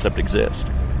the concept exist?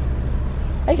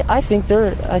 I think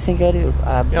I do.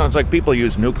 It's like people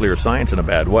use nuclear science in a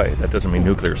bad way. That doesn't mean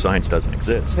nuclear science doesn't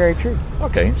exist. Very true.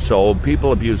 Okay, so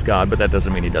people abuse God, but that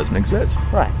doesn't mean he doesn't exist.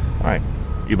 Right. All right.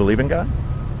 Do you believe in God?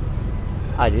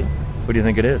 I do. Who do you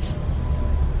think it is?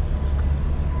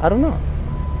 I don't know.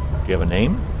 Do you have a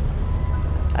name?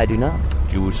 I do not.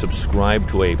 Do you subscribe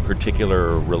to a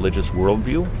particular religious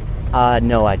worldview?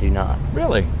 No, I do not.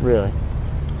 Really? Really.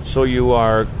 So you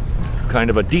are kind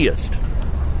of a deist?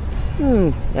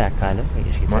 Yeah, kind of. I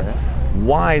guess you could say that.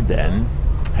 Why, then,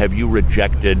 have you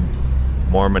rejected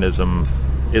Mormonism,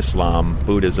 Islam,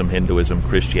 Buddhism, Hinduism,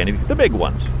 Christianity, the big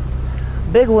ones?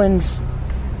 Big ones,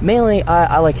 mainly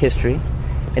I like history,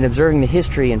 and observing the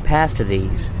history and past of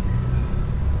these,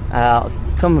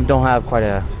 don't have quite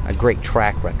a great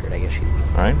track record, I guess you could.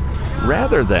 All right.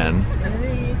 Rather than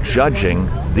judging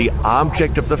the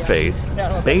object of the faith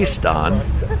based on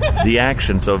the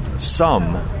actions of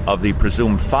some of the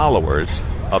presumed followers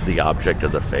of the object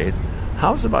of the faith,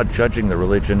 how's about judging the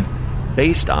religion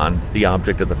based on the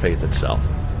object of the faith itself?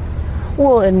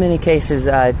 Well, in many cases,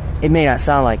 it may not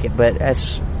sound like it, but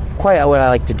that's quite what I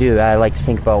like to do. I like to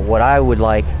think about what I would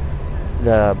like,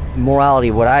 the morality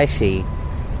of what I see,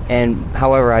 and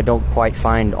however, I don't quite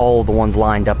find all the ones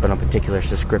lined up in a particular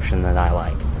description that I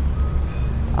like.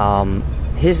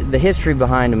 The history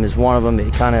behind them is one of them.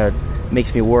 It kind of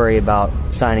makes me worry about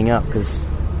signing up because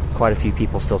quite a few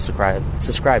people still subscribe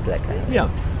to that kind of thing. Yeah,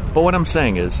 but what I'm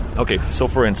saying is, okay, so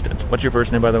for instance, what's your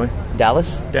first name, by the way?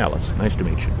 Dallas. Dallas, nice to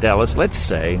meet you. Dallas, let's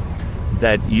say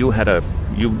that you had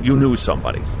you knew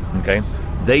somebody, okay?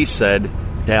 They said,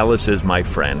 Dallas is my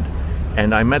friend,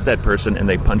 and I met that person and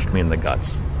they punched me in the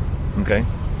guts, okay?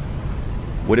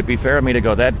 Would it be fair of me to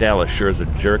go, that Dallas sure is a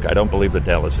jerk, I don't believe that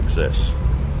Dallas exists?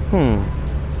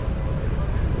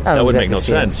 That would make no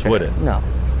sense, would it? No.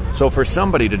 So for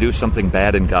somebody to do something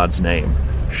bad in God's name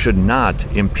should not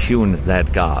impugn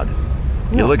that God.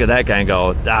 No. You look at that guy and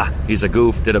go, he's a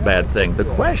goof, did a bad thing. The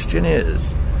question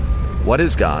is, what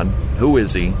is God? Who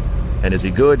is he? And is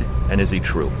he good? And is he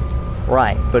true?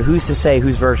 Right, but who's to say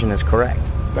whose version is correct?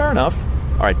 Fair enough.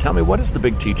 All right, tell me, what is the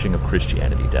big teaching of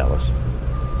Christianity, Dallas?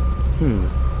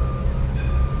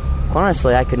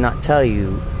 Honestly, I could not tell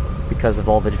you because of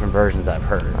all the different versions I've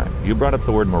heard. All right. You brought up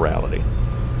the word morality.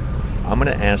 I'm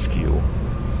going to ask you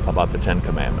about the Ten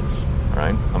Commandments. All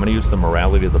right? I'm going to use the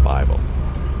morality of the Bible.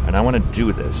 And I want to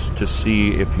do this to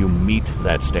see if you meet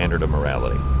that standard of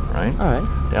morality. All right? All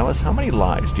right. Dallas, how many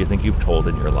lies do you think you've told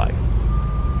in your life?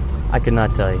 I could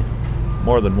not tell you.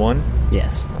 More than one?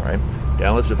 Yes. All right.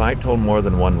 Dallas, if I told more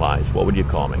than one lies, what would you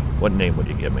call me? What name would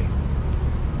you give me?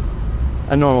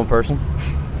 A normal person.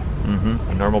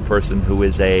 A normal person who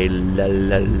is a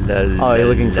Oh, you're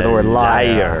looking for the word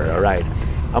liar. All right.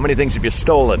 How many things have you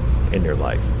stolen in your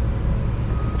life?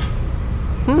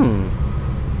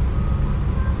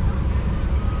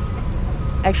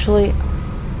 Actually,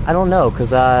 I don't know,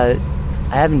 because I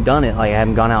haven't done it. Like, I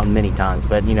haven't gone out many times.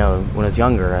 But, when I was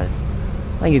younger, I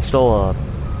think it stole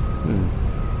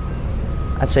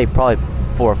I'd say probably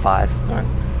 4 or 5. All right.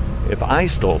 If I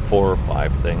stole 4 or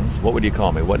 5 things, what would you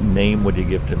call me? What name would you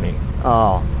give to me?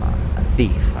 Oh, a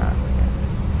thief.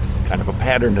 Kind of a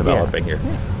pattern developing here.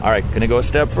 Yeah. All right, can I go a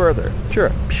step further?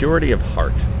 Sure. Purity of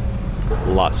heart,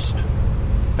 lust,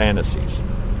 fantasies,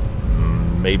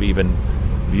 maybe even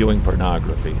viewing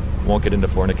pornography. Won't get into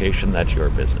fornication, that's your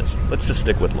business. Let's just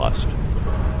stick with lust.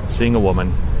 seeing a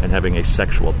woman and having a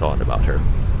sexual thought about her.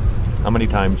 How many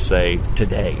times, say,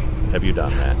 today, have you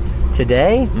done that?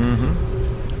 Today?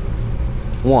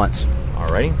 Mm-hmm. Once. All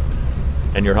right.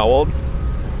 And you're how old?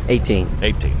 18.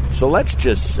 18. So let's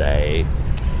just say,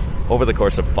 over the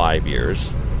course of 5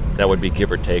 years, that would be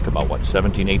give or take about,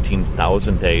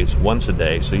 18,000 days, once a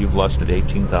day. So you've lusted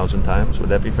 18,000 times. Would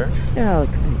that be fair? Yeah,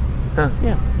 Huh.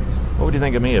 yeah. What would you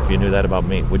think of me if you knew that about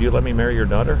me? Would you let me marry your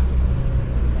daughter?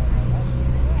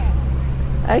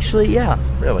 Actually, yeah.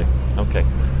 Really? Okay.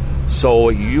 So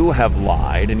you have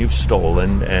lied and you've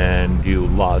stolen and you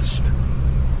lust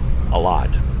a lot.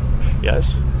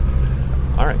 Yes?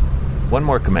 All right. One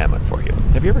more commandment for you.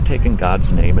 Have you ever taken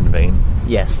God's name in vain?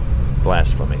 Yes.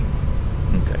 Blasphemy.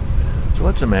 Okay. So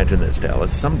let's imagine this,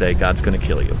 Dallas. Someday God's going to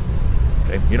kill you.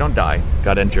 Okay? You don't die.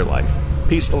 God ends your life.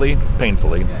 Peacefully,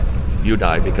 painfully, you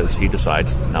die because he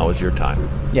decides now is your time.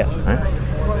 Yeah.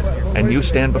 Right? And you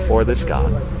stand before this God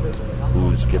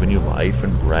who's given you life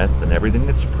and breath and everything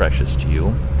that's precious to you,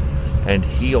 and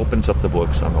he opens up the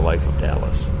books on the life of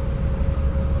Dallas.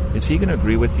 Is he going to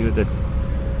agree with you that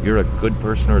you're a good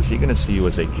person, or is he going to see you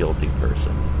as a guilty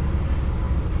person?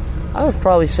 I would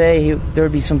probably say there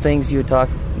would be some things you would talk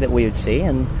that we would see,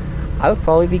 and I would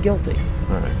probably be guilty.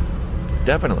 All right.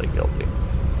 Definitely guilty,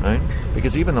 right?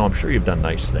 Because even though I'm sure you've done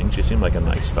nice things, you seem like a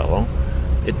nice fellow,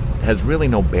 it has really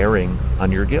no bearing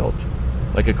on your guilt.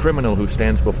 Like a criminal who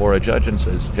stands before a judge and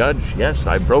says, "Judge, yes,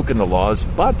 I've broken the laws,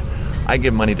 but I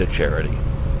give money to charity."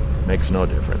 Makes no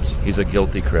difference. He's a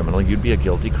guilty criminal. You'd be a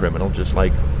guilty criminal just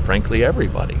like, frankly,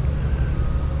 everybody.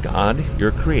 God,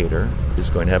 your creator, is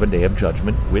going to have a day of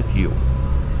judgment with you.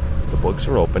 The books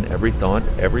are open. Every thought,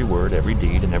 every word, every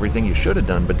deed, and everything you should have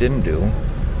done but didn't do.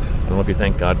 I don't know if you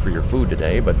thank God for your food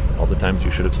today, but all the times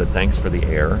you should have said thanks for the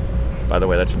air. By the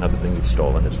way, that's another thing you've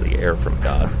stolen, is the air from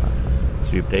God.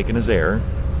 So you've taken his air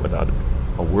without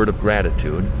a word of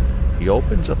gratitude. He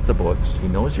opens up the books. He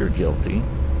knows you're guilty.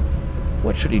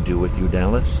 What should he do with you,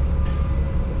 Dallas?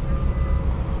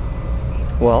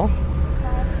 Well,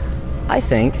 I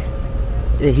think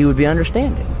that he would be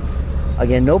understanding.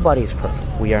 Again, nobody is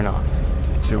perfect. We are not.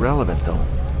 It's irrelevant, though.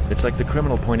 It's like the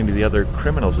criminal pointing to the other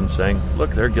criminals and saying,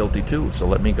 "Look, they're guilty too, so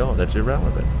let me go." That's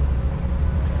irrelevant.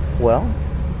 Well,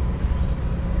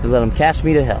 you let him cast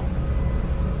me to hell.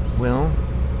 Well,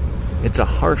 it's a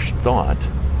harsh thought,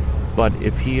 but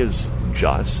if he is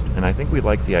just, and I think we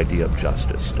like the idea of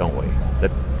justice, don't we?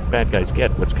 That bad guys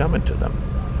get what's coming to them.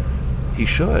 He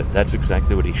should. That's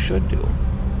exactly what he should do.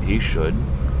 He should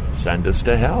send us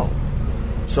to hell.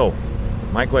 So,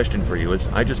 my question for you is,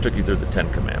 I just took you through the 10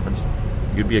 Commandments.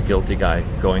 You'd be a guilty guy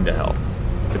going to hell.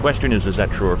 The question is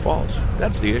that true or false?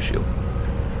 That's the issue.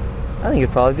 I think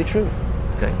it'd probably be true.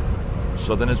 Okay.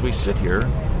 So then as we sit here,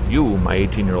 you, my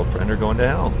 18-year-old friend, are going to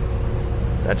hell.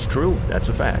 That's true. That's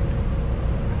a fact.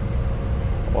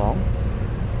 Well,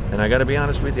 and I got to be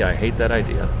honest with you, I hate that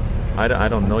idea. I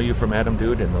don't know you from Adam,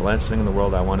 dude, and the last thing in the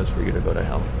world I want is for you to go to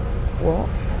hell. Well,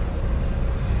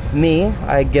 me,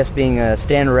 I guess being a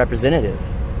standard representative,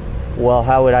 well,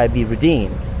 how would I be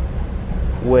redeemed?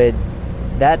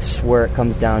 That's where it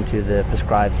comes down to the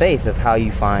prescribed faith of how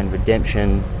you find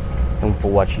redemption and for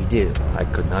what you do. I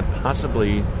could not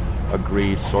possibly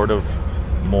agree sort of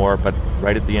more, but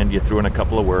right at the end you threw in a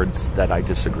couple of words that I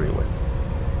disagree with.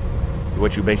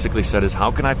 What you basically said is,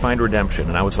 how can I find redemption?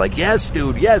 And I was like, yes,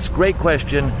 dude, yes, great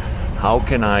question. How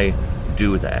can I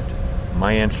do that?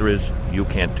 My answer is, you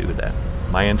can't do that.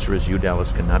 My answer is, you,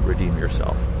 Dallas, cannot redeem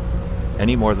yourself.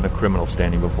 Any more than a criminal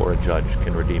standing before a judge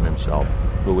can redeem himself,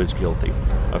 who is guilty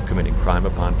of committing crime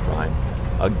upon crime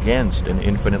against an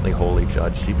infinitely holy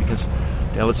judge. See, because,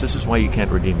 Dallas, this is why you can't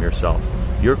redeem yourself.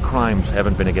 Your crimes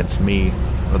haven't been against me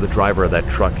or the driver of that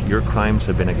truck. Your crimes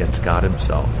have been against God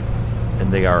himself.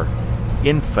 And they are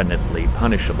infinitely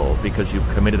punishable because you've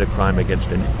committed a crime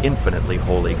against an infinitely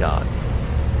holy God.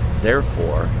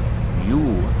 Therefore,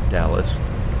 you, Dallas,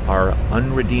 are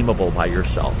unredeemable by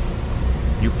yourself.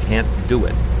 You can't do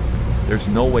it. There's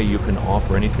no way you can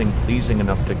offer anything pleasing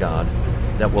enough to God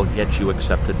that will get you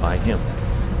accepted by him.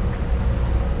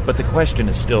 But the question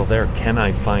is still there, can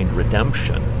I find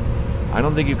redemption? I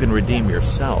don't think you can redeem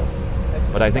yourself,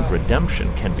 but I think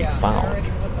redemption can be found.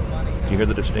 Do you hear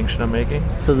the distinction I'm making?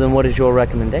 So then what is your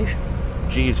recommendation?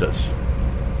 Jesus.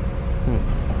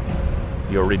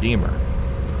 Your Redeemer.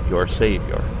 Your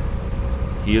Savior.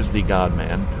 He is the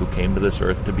God-man who came to this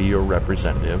earth to be your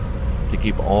representative, to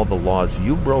keep all the laws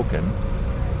you've broken,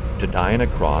 to die on a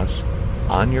cross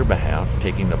on your behalf,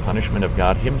 taking the punishment of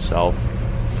God himself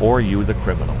for you, the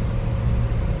criminal.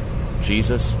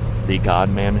 Jesus, the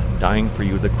God-man, dying for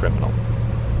you, the criminal.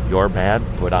 Your bad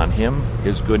put on him,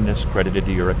 his goodness credited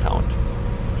to your account.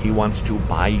 He wants to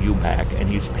buy you back, and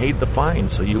he's paid the fine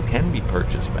so you can be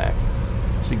purchased back.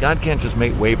 See, God can't just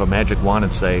wave a magic wand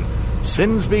and say,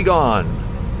 "Sins be gone,"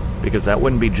 because that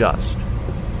wouldn't be just.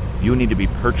 You need to be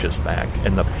purchased back,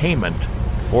 and the payment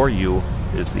for you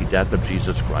is the death of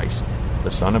Jesus Christ,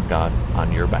 the Son of God,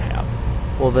 on your behalf.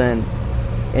 Well then,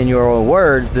 in your own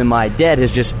words, then my debt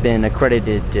has just been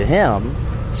accredited to him,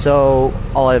 so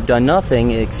I've done nothing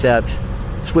except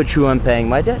switch who I'm paying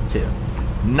my debt to.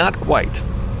 Not quite,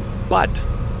 but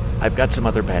I've got some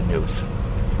other bad news.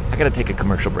 I got to take a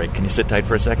commercial break. Can you sit tight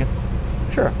for a second?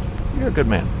 Sure. You're a good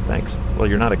man. Thanks. Well,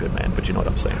 you're not a good man, but you know what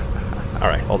I'm saying. All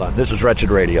right, hold on. This is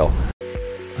Wretched Radio.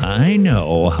 I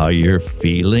know how you're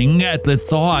feeling at the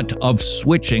thought of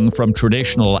switching from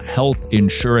traditional health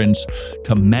insurance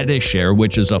to Medishare,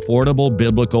 which is affordable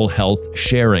biblical health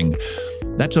sharing.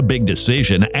 That's a big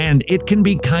decision, and it can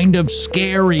be kind of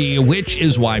scary, which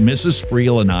is why Mrs.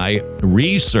 Friel and I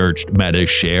researched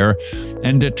Medishare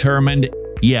and determined,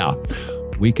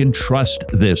 we can trust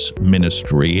this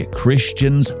ministry.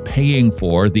 Christians paying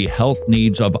for the health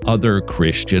needs of other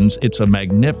Christians. It's a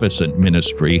magnificent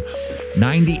ministry.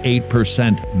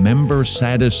 98% member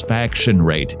satisfaction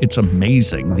rate. It's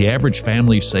amazing. The average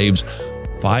family saves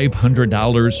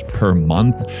 $500 per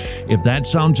month. If that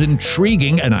sounds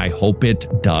intriguing, and I hope it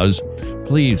does,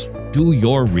 please do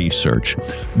your research.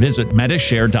 Visit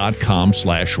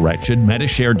Medishare.com/wretched,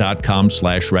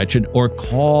 Medishare.com/wretched, or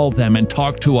call them and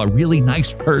talk to a really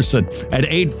nice person at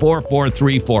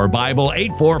 844-34-BIBLE,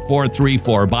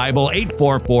 844-34-BIBLE,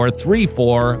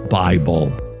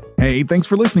 844-34-BIBLE. Hey, thanks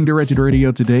for listening to Wretched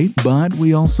Radio today, but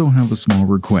we also have a small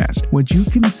request. Would you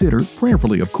consider,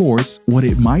 prayerfully of course, what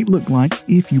it might look like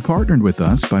if you partnered with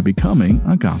us by becoming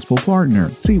a gospel partner?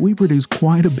 See, we produce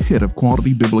quite a bit of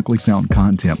quality biblically sound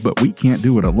content, but we can't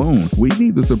do it alone. We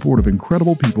need the support of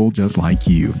incredible people just like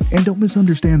you. And don't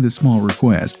misunderstand this small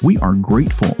request. We are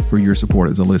grateful for your support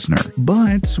as a listener,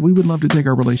 but we would love to take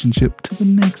our relationship to the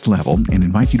next level and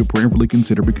invite you to prayerfully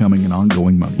consider becoming an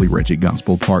ongoing monthly Wretched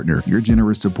Gospel partner. Your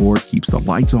generous support keeps the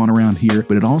lights on around here,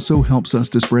 but it also helps us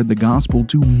to spread the gospel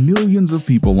to millions of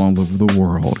people all over the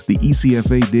world. The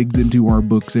ECFA digs into our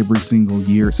books every single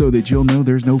year so that you'll know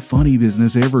there's no funny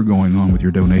business ever going on with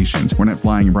your donations. We're not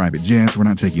flying in private jets, we're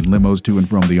not taking limos to and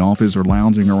from the office or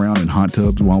lounging around in hot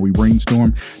tubs while we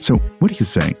brainstorm. So what do you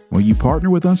say? Will you partner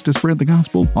with us to spread the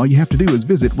gospel? All you have to do is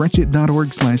visit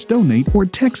wretched.org/donate or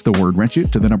text the word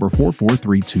wretched to the number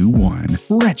 44321.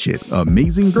 Wretched.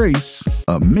 Amazing grace.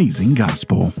 Amazing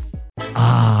gospel.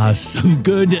 Some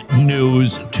good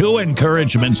news. 2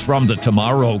 encouragements from the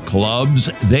Tomorrow Clubs.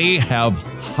 They have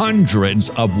hundreds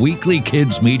of weekly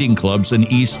kids meeting clubs in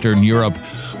Eastern Europe,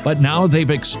 but now they've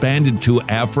expanded to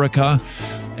Africa,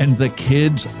 and the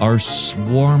kids are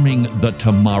swarming the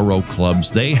Tomorrow Clubs.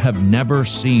 They have never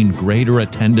seen greater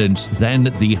attendance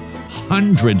than the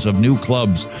hundreds of new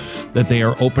clubs that they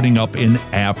are opening up in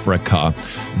Africa.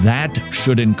 That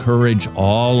should encourage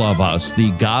all of us.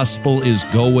 The gospel is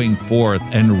going forth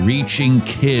and reaching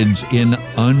kids in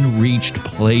unreached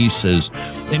places.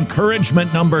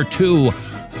 Encouragement number 2,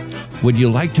 would you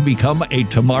like to become a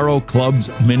Tomorrow Clubs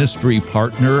ministry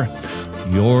partner?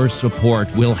 Your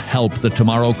support will help the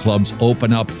Tomorrow Clubs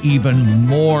open up even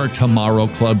more Tomorrow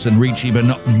Clubs and reach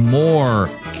even more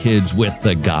kids with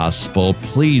the gospel.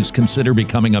 Please consider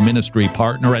becoming a ministry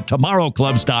partner at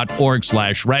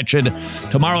tomorrowclubs.org/wretched,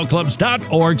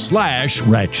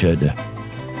 tomorrowclubs.org/wretched.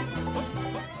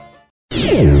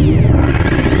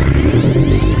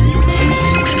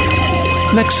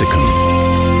 Mexican.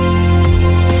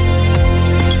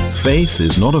 Faith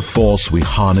is not a force we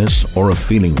harness or a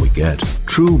feeling we get.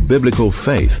 True biblical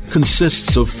faith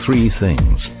consists of 3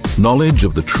 things: knowledge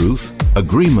of the truth,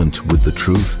 agreement with the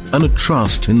truth, and a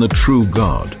trust in the true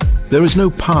God. There is no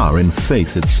power in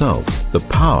faith itself. The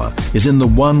power is in the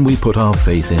one we put our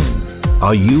faith in.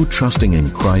 Are you trusting in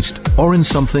Christ or in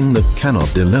something that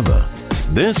cannot deliver?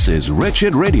 This is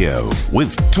Wretched Radio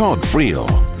with Todd Friel.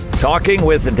 Talking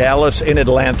with Dallas in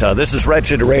Atlanta. This is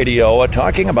Wretched Radio,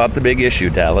 talking about the big issue,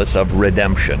 Dallas, of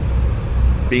redemption.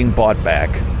 Being bought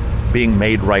back, being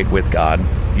made right with God.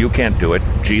 You can't do it.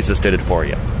 Jesus did it for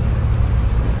you.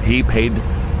 He paid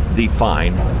the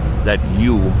fine that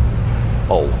you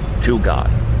owe to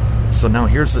God. So now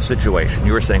here's the situation.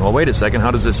 You were saying, well, wait a second, how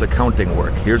does this accounting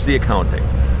work? Here's the accounting.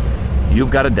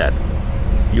 You've got a debt.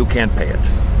 You can't pay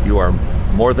it. You are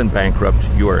more than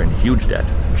bankrupt. You are in huge debt.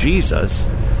 Jesus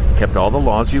kept all the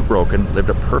laws you've broken, lived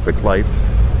a perfect life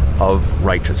of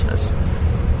righteousness,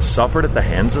 suffered at the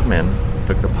hands of men,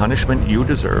 took the punishment you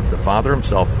deserved, the Father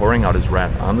himself pouring out his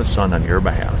wrath on the Son on your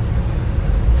behalf.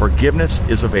 Forgiveness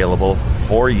is available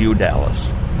for you,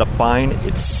 Dallas. The fine,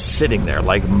 it's sitting there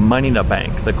like money in a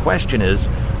bank. The question is,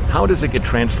 how does it get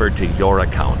transferred to your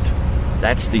account?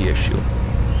 That's the issue.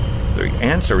 The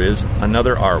answer is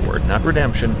another R word, not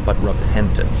redemption, but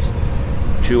repentance.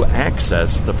 To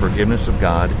access the forgiveness of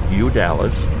God, you,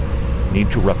 Dallas,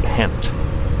 need to repent,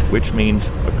 which means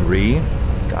agree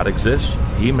God exists,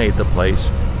 He made the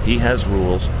place, He has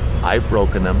rules, I've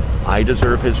broken them, I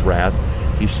deserve His wrath.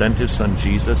 He sent His Son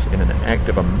Jesus in an act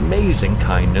of amazing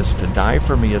kindness to die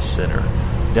for me, a sinner,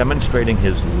 demonstrating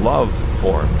His love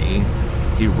for me.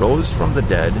 He rose from the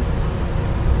dead,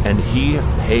 and He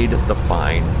paid the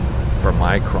fine for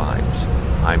my crimes.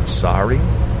 I'm sorry.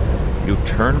 You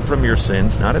turn from your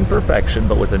sins, not in perfection,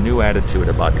 but with a new attitude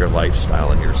about your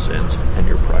lifestyle and your sins and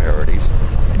your priorities.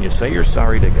 And you say you're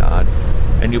sorry to God,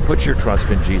 and you put your trust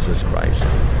in Jesus Christ.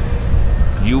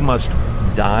 You must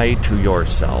die to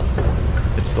yourself.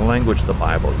 It's the language the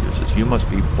Bible uses. You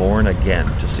must be born again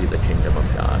to see the kingdom of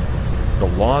God. The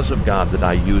laws of God that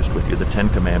I used with you, the 10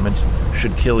 Commandments,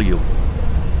 should kill you.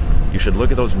 You should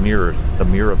look at those mirrors, the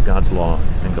mirror of God's law,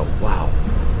 and go, wow,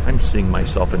 I'm seeing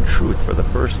myself in truth for the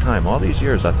first time. All these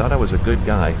years I thought I was a good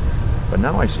guy, but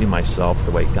now I see myself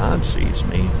the way God sees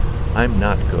me. I'm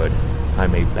not good.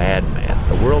 I'm a bad man.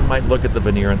 The world might look at the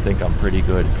veneer and think I'm pretty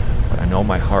good, but I know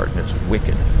my heart and it's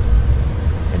wicked.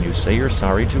 And you say you're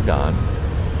sorry to God,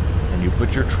 and you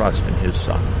put your trust in His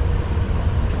Son.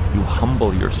 You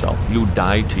humble yourself. You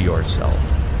die to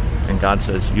yourself. And God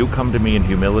says, you come to me in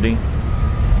humility,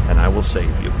 and I will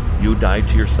save you. You die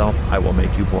to yourself, I will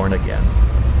make you born again.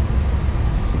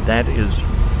 That is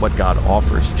what God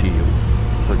offers to you.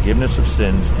 Forgiveness of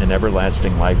sins and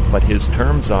everlasting life, but His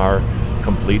terms are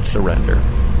complete surrender.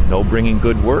 No bringing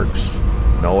good works,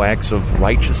 no acts of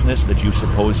righteousness that you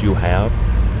suppose you have.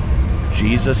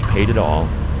 Jesus paid it all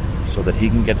so that He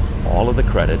can get all of the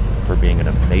credit for being an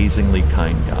amazingly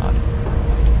kind God.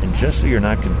 And just so you're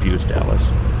not confused,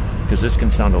 Dallas, because this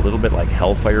can sound a little bit like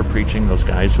hellfire preaching, those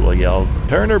guys who will yell,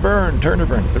 turn or burn, turn or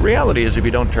burn. The reality is if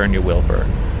you don't turn, you will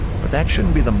burn. But that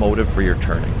shouldn't be the motive for your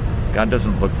turning. God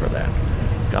doesn't look for that.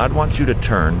 God wants you to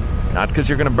turn, not because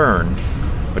you're going to burn,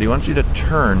 but He wants you to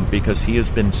turn because He has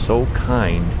been so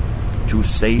kind to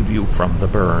save you from the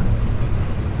burn.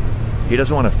 He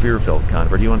doesn't want a fear-filled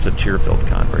convert. He wants a tear-filled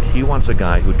convert. He wants a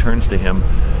guy who turns to Him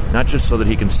not just so that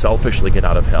he can selfishly get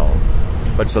out of hell,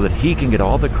 but so that he can get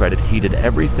all the credit. He did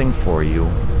everything for you,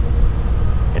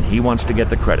 and He wants to get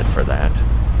the credit for that.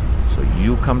 So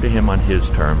you come to Him on His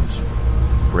terms,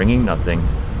 bringing nothing.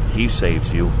 He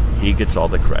saves you. He gets all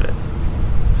the credit.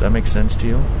 Does that make sense to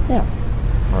you? Yeah.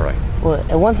 All right. Well,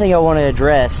 and one thing I want to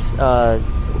address,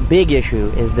 big issue,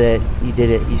 is that you did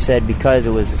it. You said because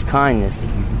it was His kindness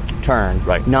that you turned,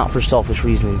 right? Not for selfish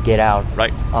reasons to get out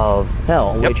of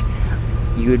hell. Yep. Which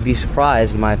you would be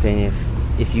surprised, in my opinion,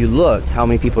 if you looked how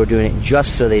many people are doing it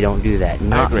just so they don't do that,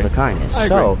 not for the kindness.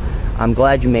 So I'm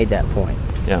glad you made that point.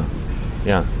 Yeah.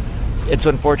 It's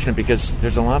unfortunate because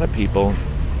there's a lot of people.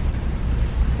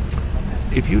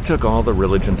 If you took all the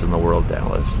religions in the world,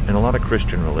 Dallas, and a lot of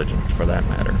Christian religions for that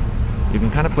matter, you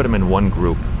can kind of put them in one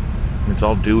group. And it's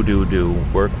all do,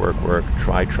 work,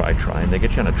 try, and they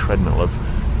get you on a treadmill of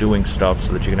doing stuff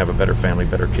so that you can have a better family,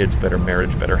 better kids, better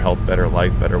marriage, better health, better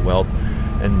life, better wealth,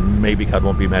 and maybe God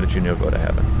won't be mad at you and you'll go to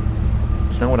heaven.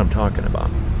 It's not what I'm talking about.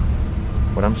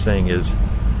 What I'm saying is,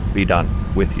 be done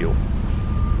with you.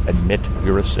 Admit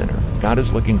you're a sinner. God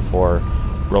is looking for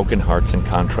broken hearts and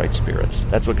contrite spirits.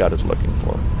 That's what God is looking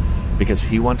for. Because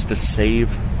He wants to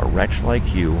save a wretch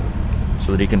like you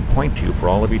so that He can point to you for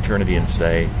all of eternity and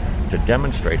say, to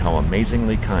demonstrate how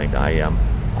amazingly kind I am,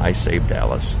 I saved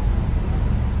Dallas.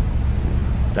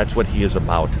 That's what He is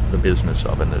about, the business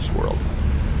of in this world.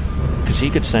 Because He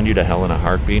could send you to hell in a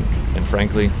heartbeat, and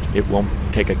frankly, it won't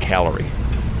take a calorie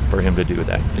for Him to do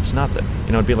that. It's nothing.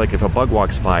 It'd be like if a bug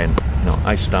walks by and,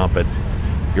 I stomp it,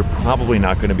 you're probably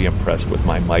not going to be impressed with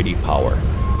my mighty power.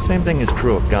 Same thing is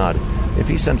true of God. If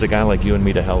He sends a guy like you and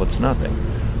me to hell, it's nothing.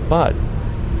 But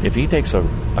if He takes a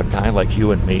guy like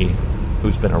you and me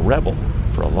who's been a rebel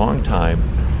for a long time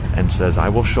and says, I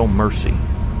will show mercy,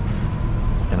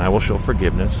 and I will show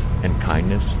forgiveness and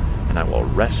kindness, and I will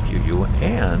rescue you,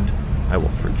 and I will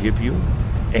forgive you,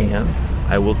 and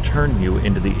I will turn you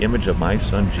into the image of my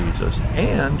Son Jesus,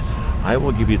 and I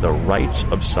will give you the rights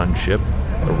of sonship,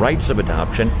 the rights of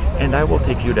adoption, and I will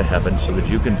take you to heaven so that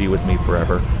you can be with me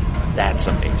forever. That's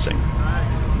amazing.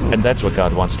 And that's what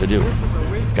God wants to do.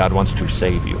 God wants to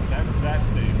save you.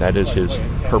 That is His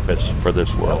purpose for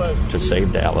this world, to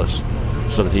save Dallas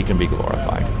so that He can be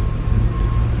glorified.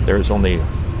 There is only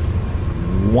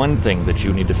one thing that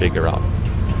you need to figure out.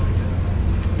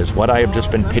 Is what I have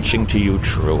just been pitching to you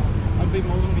true?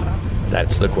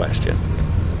 That's the question.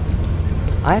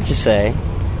 I have to say,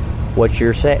 what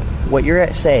you're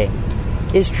saying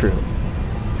is true.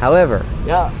 However,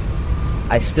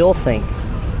 I still think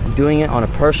doing it on a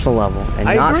personal level and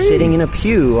not sitting in a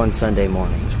pew on Sunday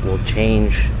mornings will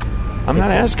change. I'm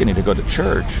not asking you to go to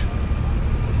church.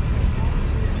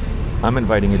 I'm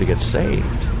inviting you to get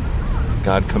saved.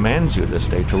 God commands you this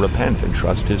day to repent and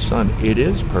trust His Son. It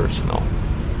is personal.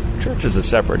 Church is a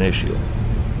separate issue.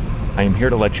 I am here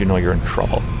to let you know you're in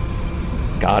trouble.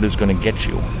 God is going to get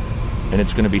you, and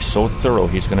it's going to be so thorough,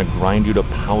 He's going to grind you to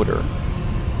powder.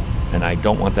 And I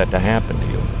don't want that to happen to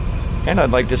you. And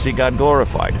I'd like to see God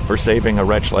glorified for saving a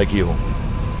wretch like you.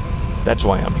 That's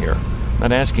why I'm here. I'm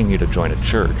not asking you to join a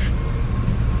church.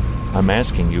 I'm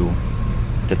asking you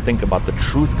to think about the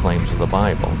truth claims of the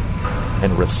Bible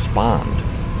and respond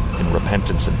in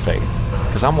repentance and faith.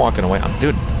 Because I'm walking away.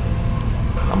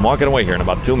 I'm walking away here in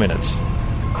about 2 minutes.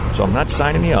 So I'm not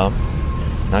signing you up,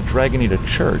 not dragging you to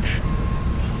church.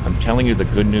 I'm telling you the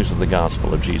good news of the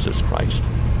gospel of Jesus Christ.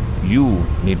 You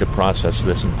need to process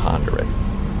this and ponder it.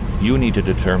 You need to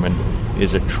determine,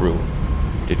 is it true?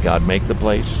 Did God make the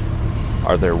place?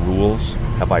 Are there rules?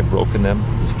 Have I broken them?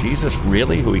 Is Jesus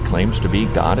really who He claims to be?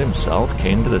 God Himself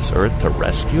came to this earth to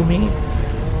rescue me?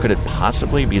 Could it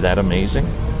possibly be that amazing?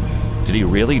 Did He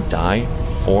really die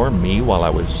for me while I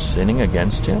was sinning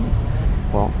against Him?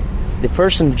 Well, the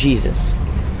person of Jesus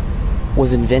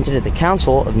was invented at the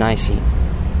Council of Nicaea.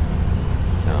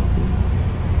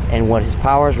 And what His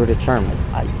powers were determined.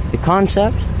 The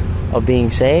concept of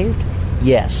being saved,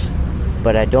 yes,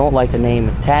 but I don't like the name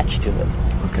attached to it.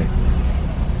 Okay.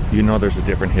 You know there's a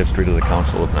different history to the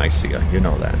Council of Nicaea. You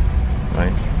know that,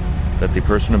 right? That the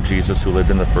person of Jesus who lived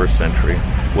in the first century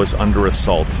was under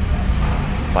assault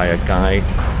by a guy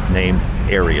named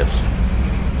Arius,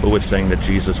 who was saying that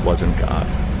Jesus wasn't God.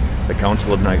 The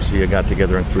Council of Nicaea got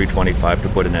together in 325 to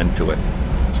put an end to it,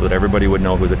 so that everybody would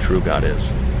know who the true God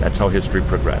is. That's how history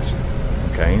progressed,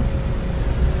 okay?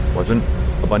 Wasn't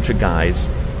a bunch of guys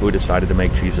who decided to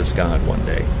make Jesus God one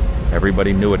day.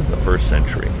 Everybody knew it in the first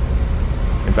century.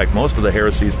 In fact, most of the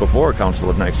heresies before Council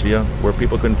of Nicaea were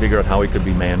people couldn't figure out how He could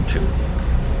be man too.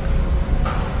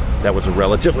 That was a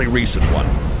relatively recent one,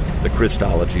 the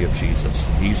Christology of Jesus.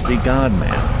 He's the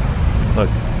God-man. Look,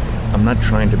 I'm not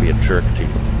trying to be a jerk to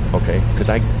you, okay? Because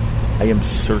I am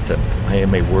certain I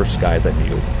am a worse guy than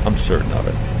you. I'm certain of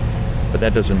it. But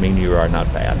that doesn't mean you are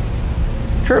not bad.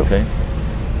 True. Okay?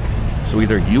 So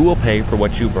either you will pay for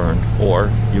what you've earned,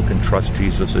 or you can trust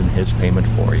Jesus in His payment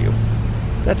for you.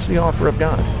 That's the offer of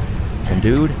God. And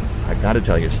dude, I've got to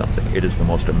tell you something. It is the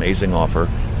most amazing offer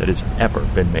that has ever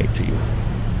been made to you.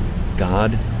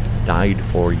 God died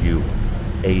for you,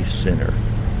 a sinner.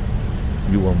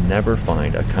 You will never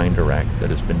find a kinder act that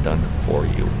has been done for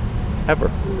you.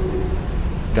 Ever.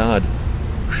 God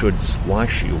should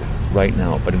squash you right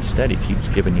now, but instead He keeps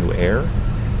giving you air,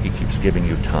 He keeps giving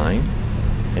you time,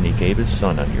 and He gave His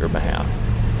Son on your behalf.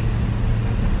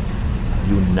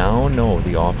 You now know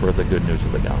the offer of the good news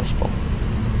of the gospel.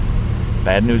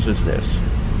 Bad news is this: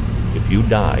 if you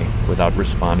die without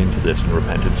responding to this in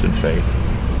repentance and faith,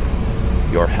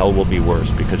 your hell will be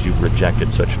worse because you've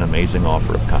rejected such an amazing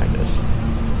offer of kindness.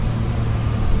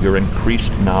 Your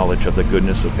increased knowledge of the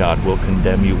goodness of God will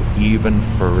condemn you even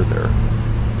further.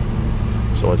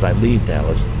 So as I leave,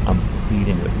 Dallas, I'm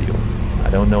pleading with you. I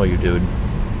don't know you, dude.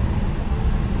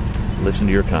 Listen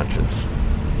to your conscience.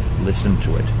 Listen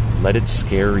to it. Let it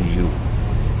scare you.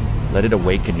 Let it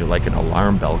awaken you like an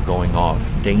alarm bell going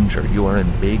off. Danger. You are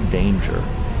in big danger.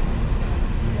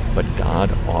 But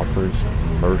God offers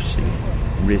mercy.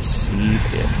 Receive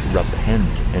it.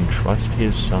 Repent and trust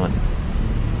His Son.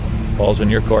 Ball's in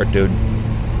your court, dude.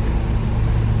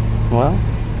 Well,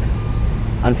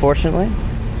 unfortunately,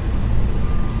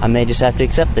 I may just have to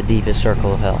accept the deepest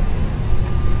circle of hell.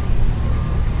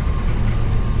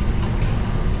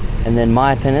 And then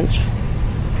my penance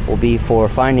will be for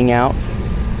finding out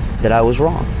that I was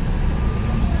wrong.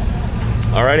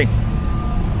 Alrighty.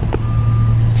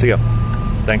 See ya.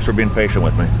 Thanks for being patient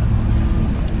with me.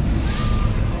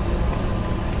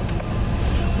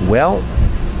 Well,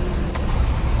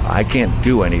 I can't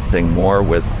do anything more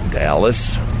with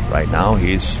Dallas right now.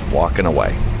 He's walking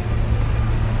away.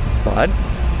 But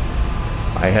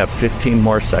I have 15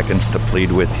 more seconds to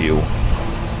plead with you.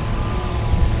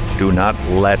 Do not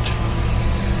let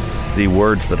the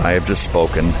words that I have just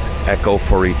spoken echo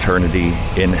for eternity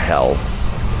in hell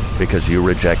because you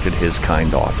rejected His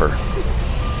kind offer.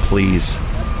 Please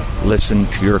listen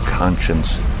to your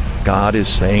conscience. God is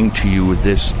saying to you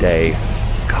this day,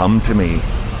 come to me,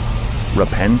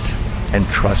 repent and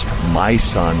trust my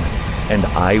Son, and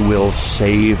I will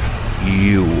save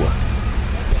you.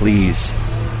 Please,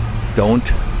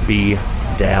 don't be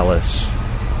Dallas.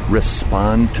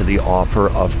 Respond to the offer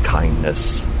of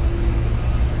kindness.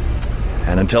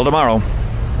 And until tomorrow,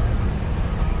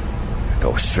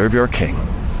 go serve your king.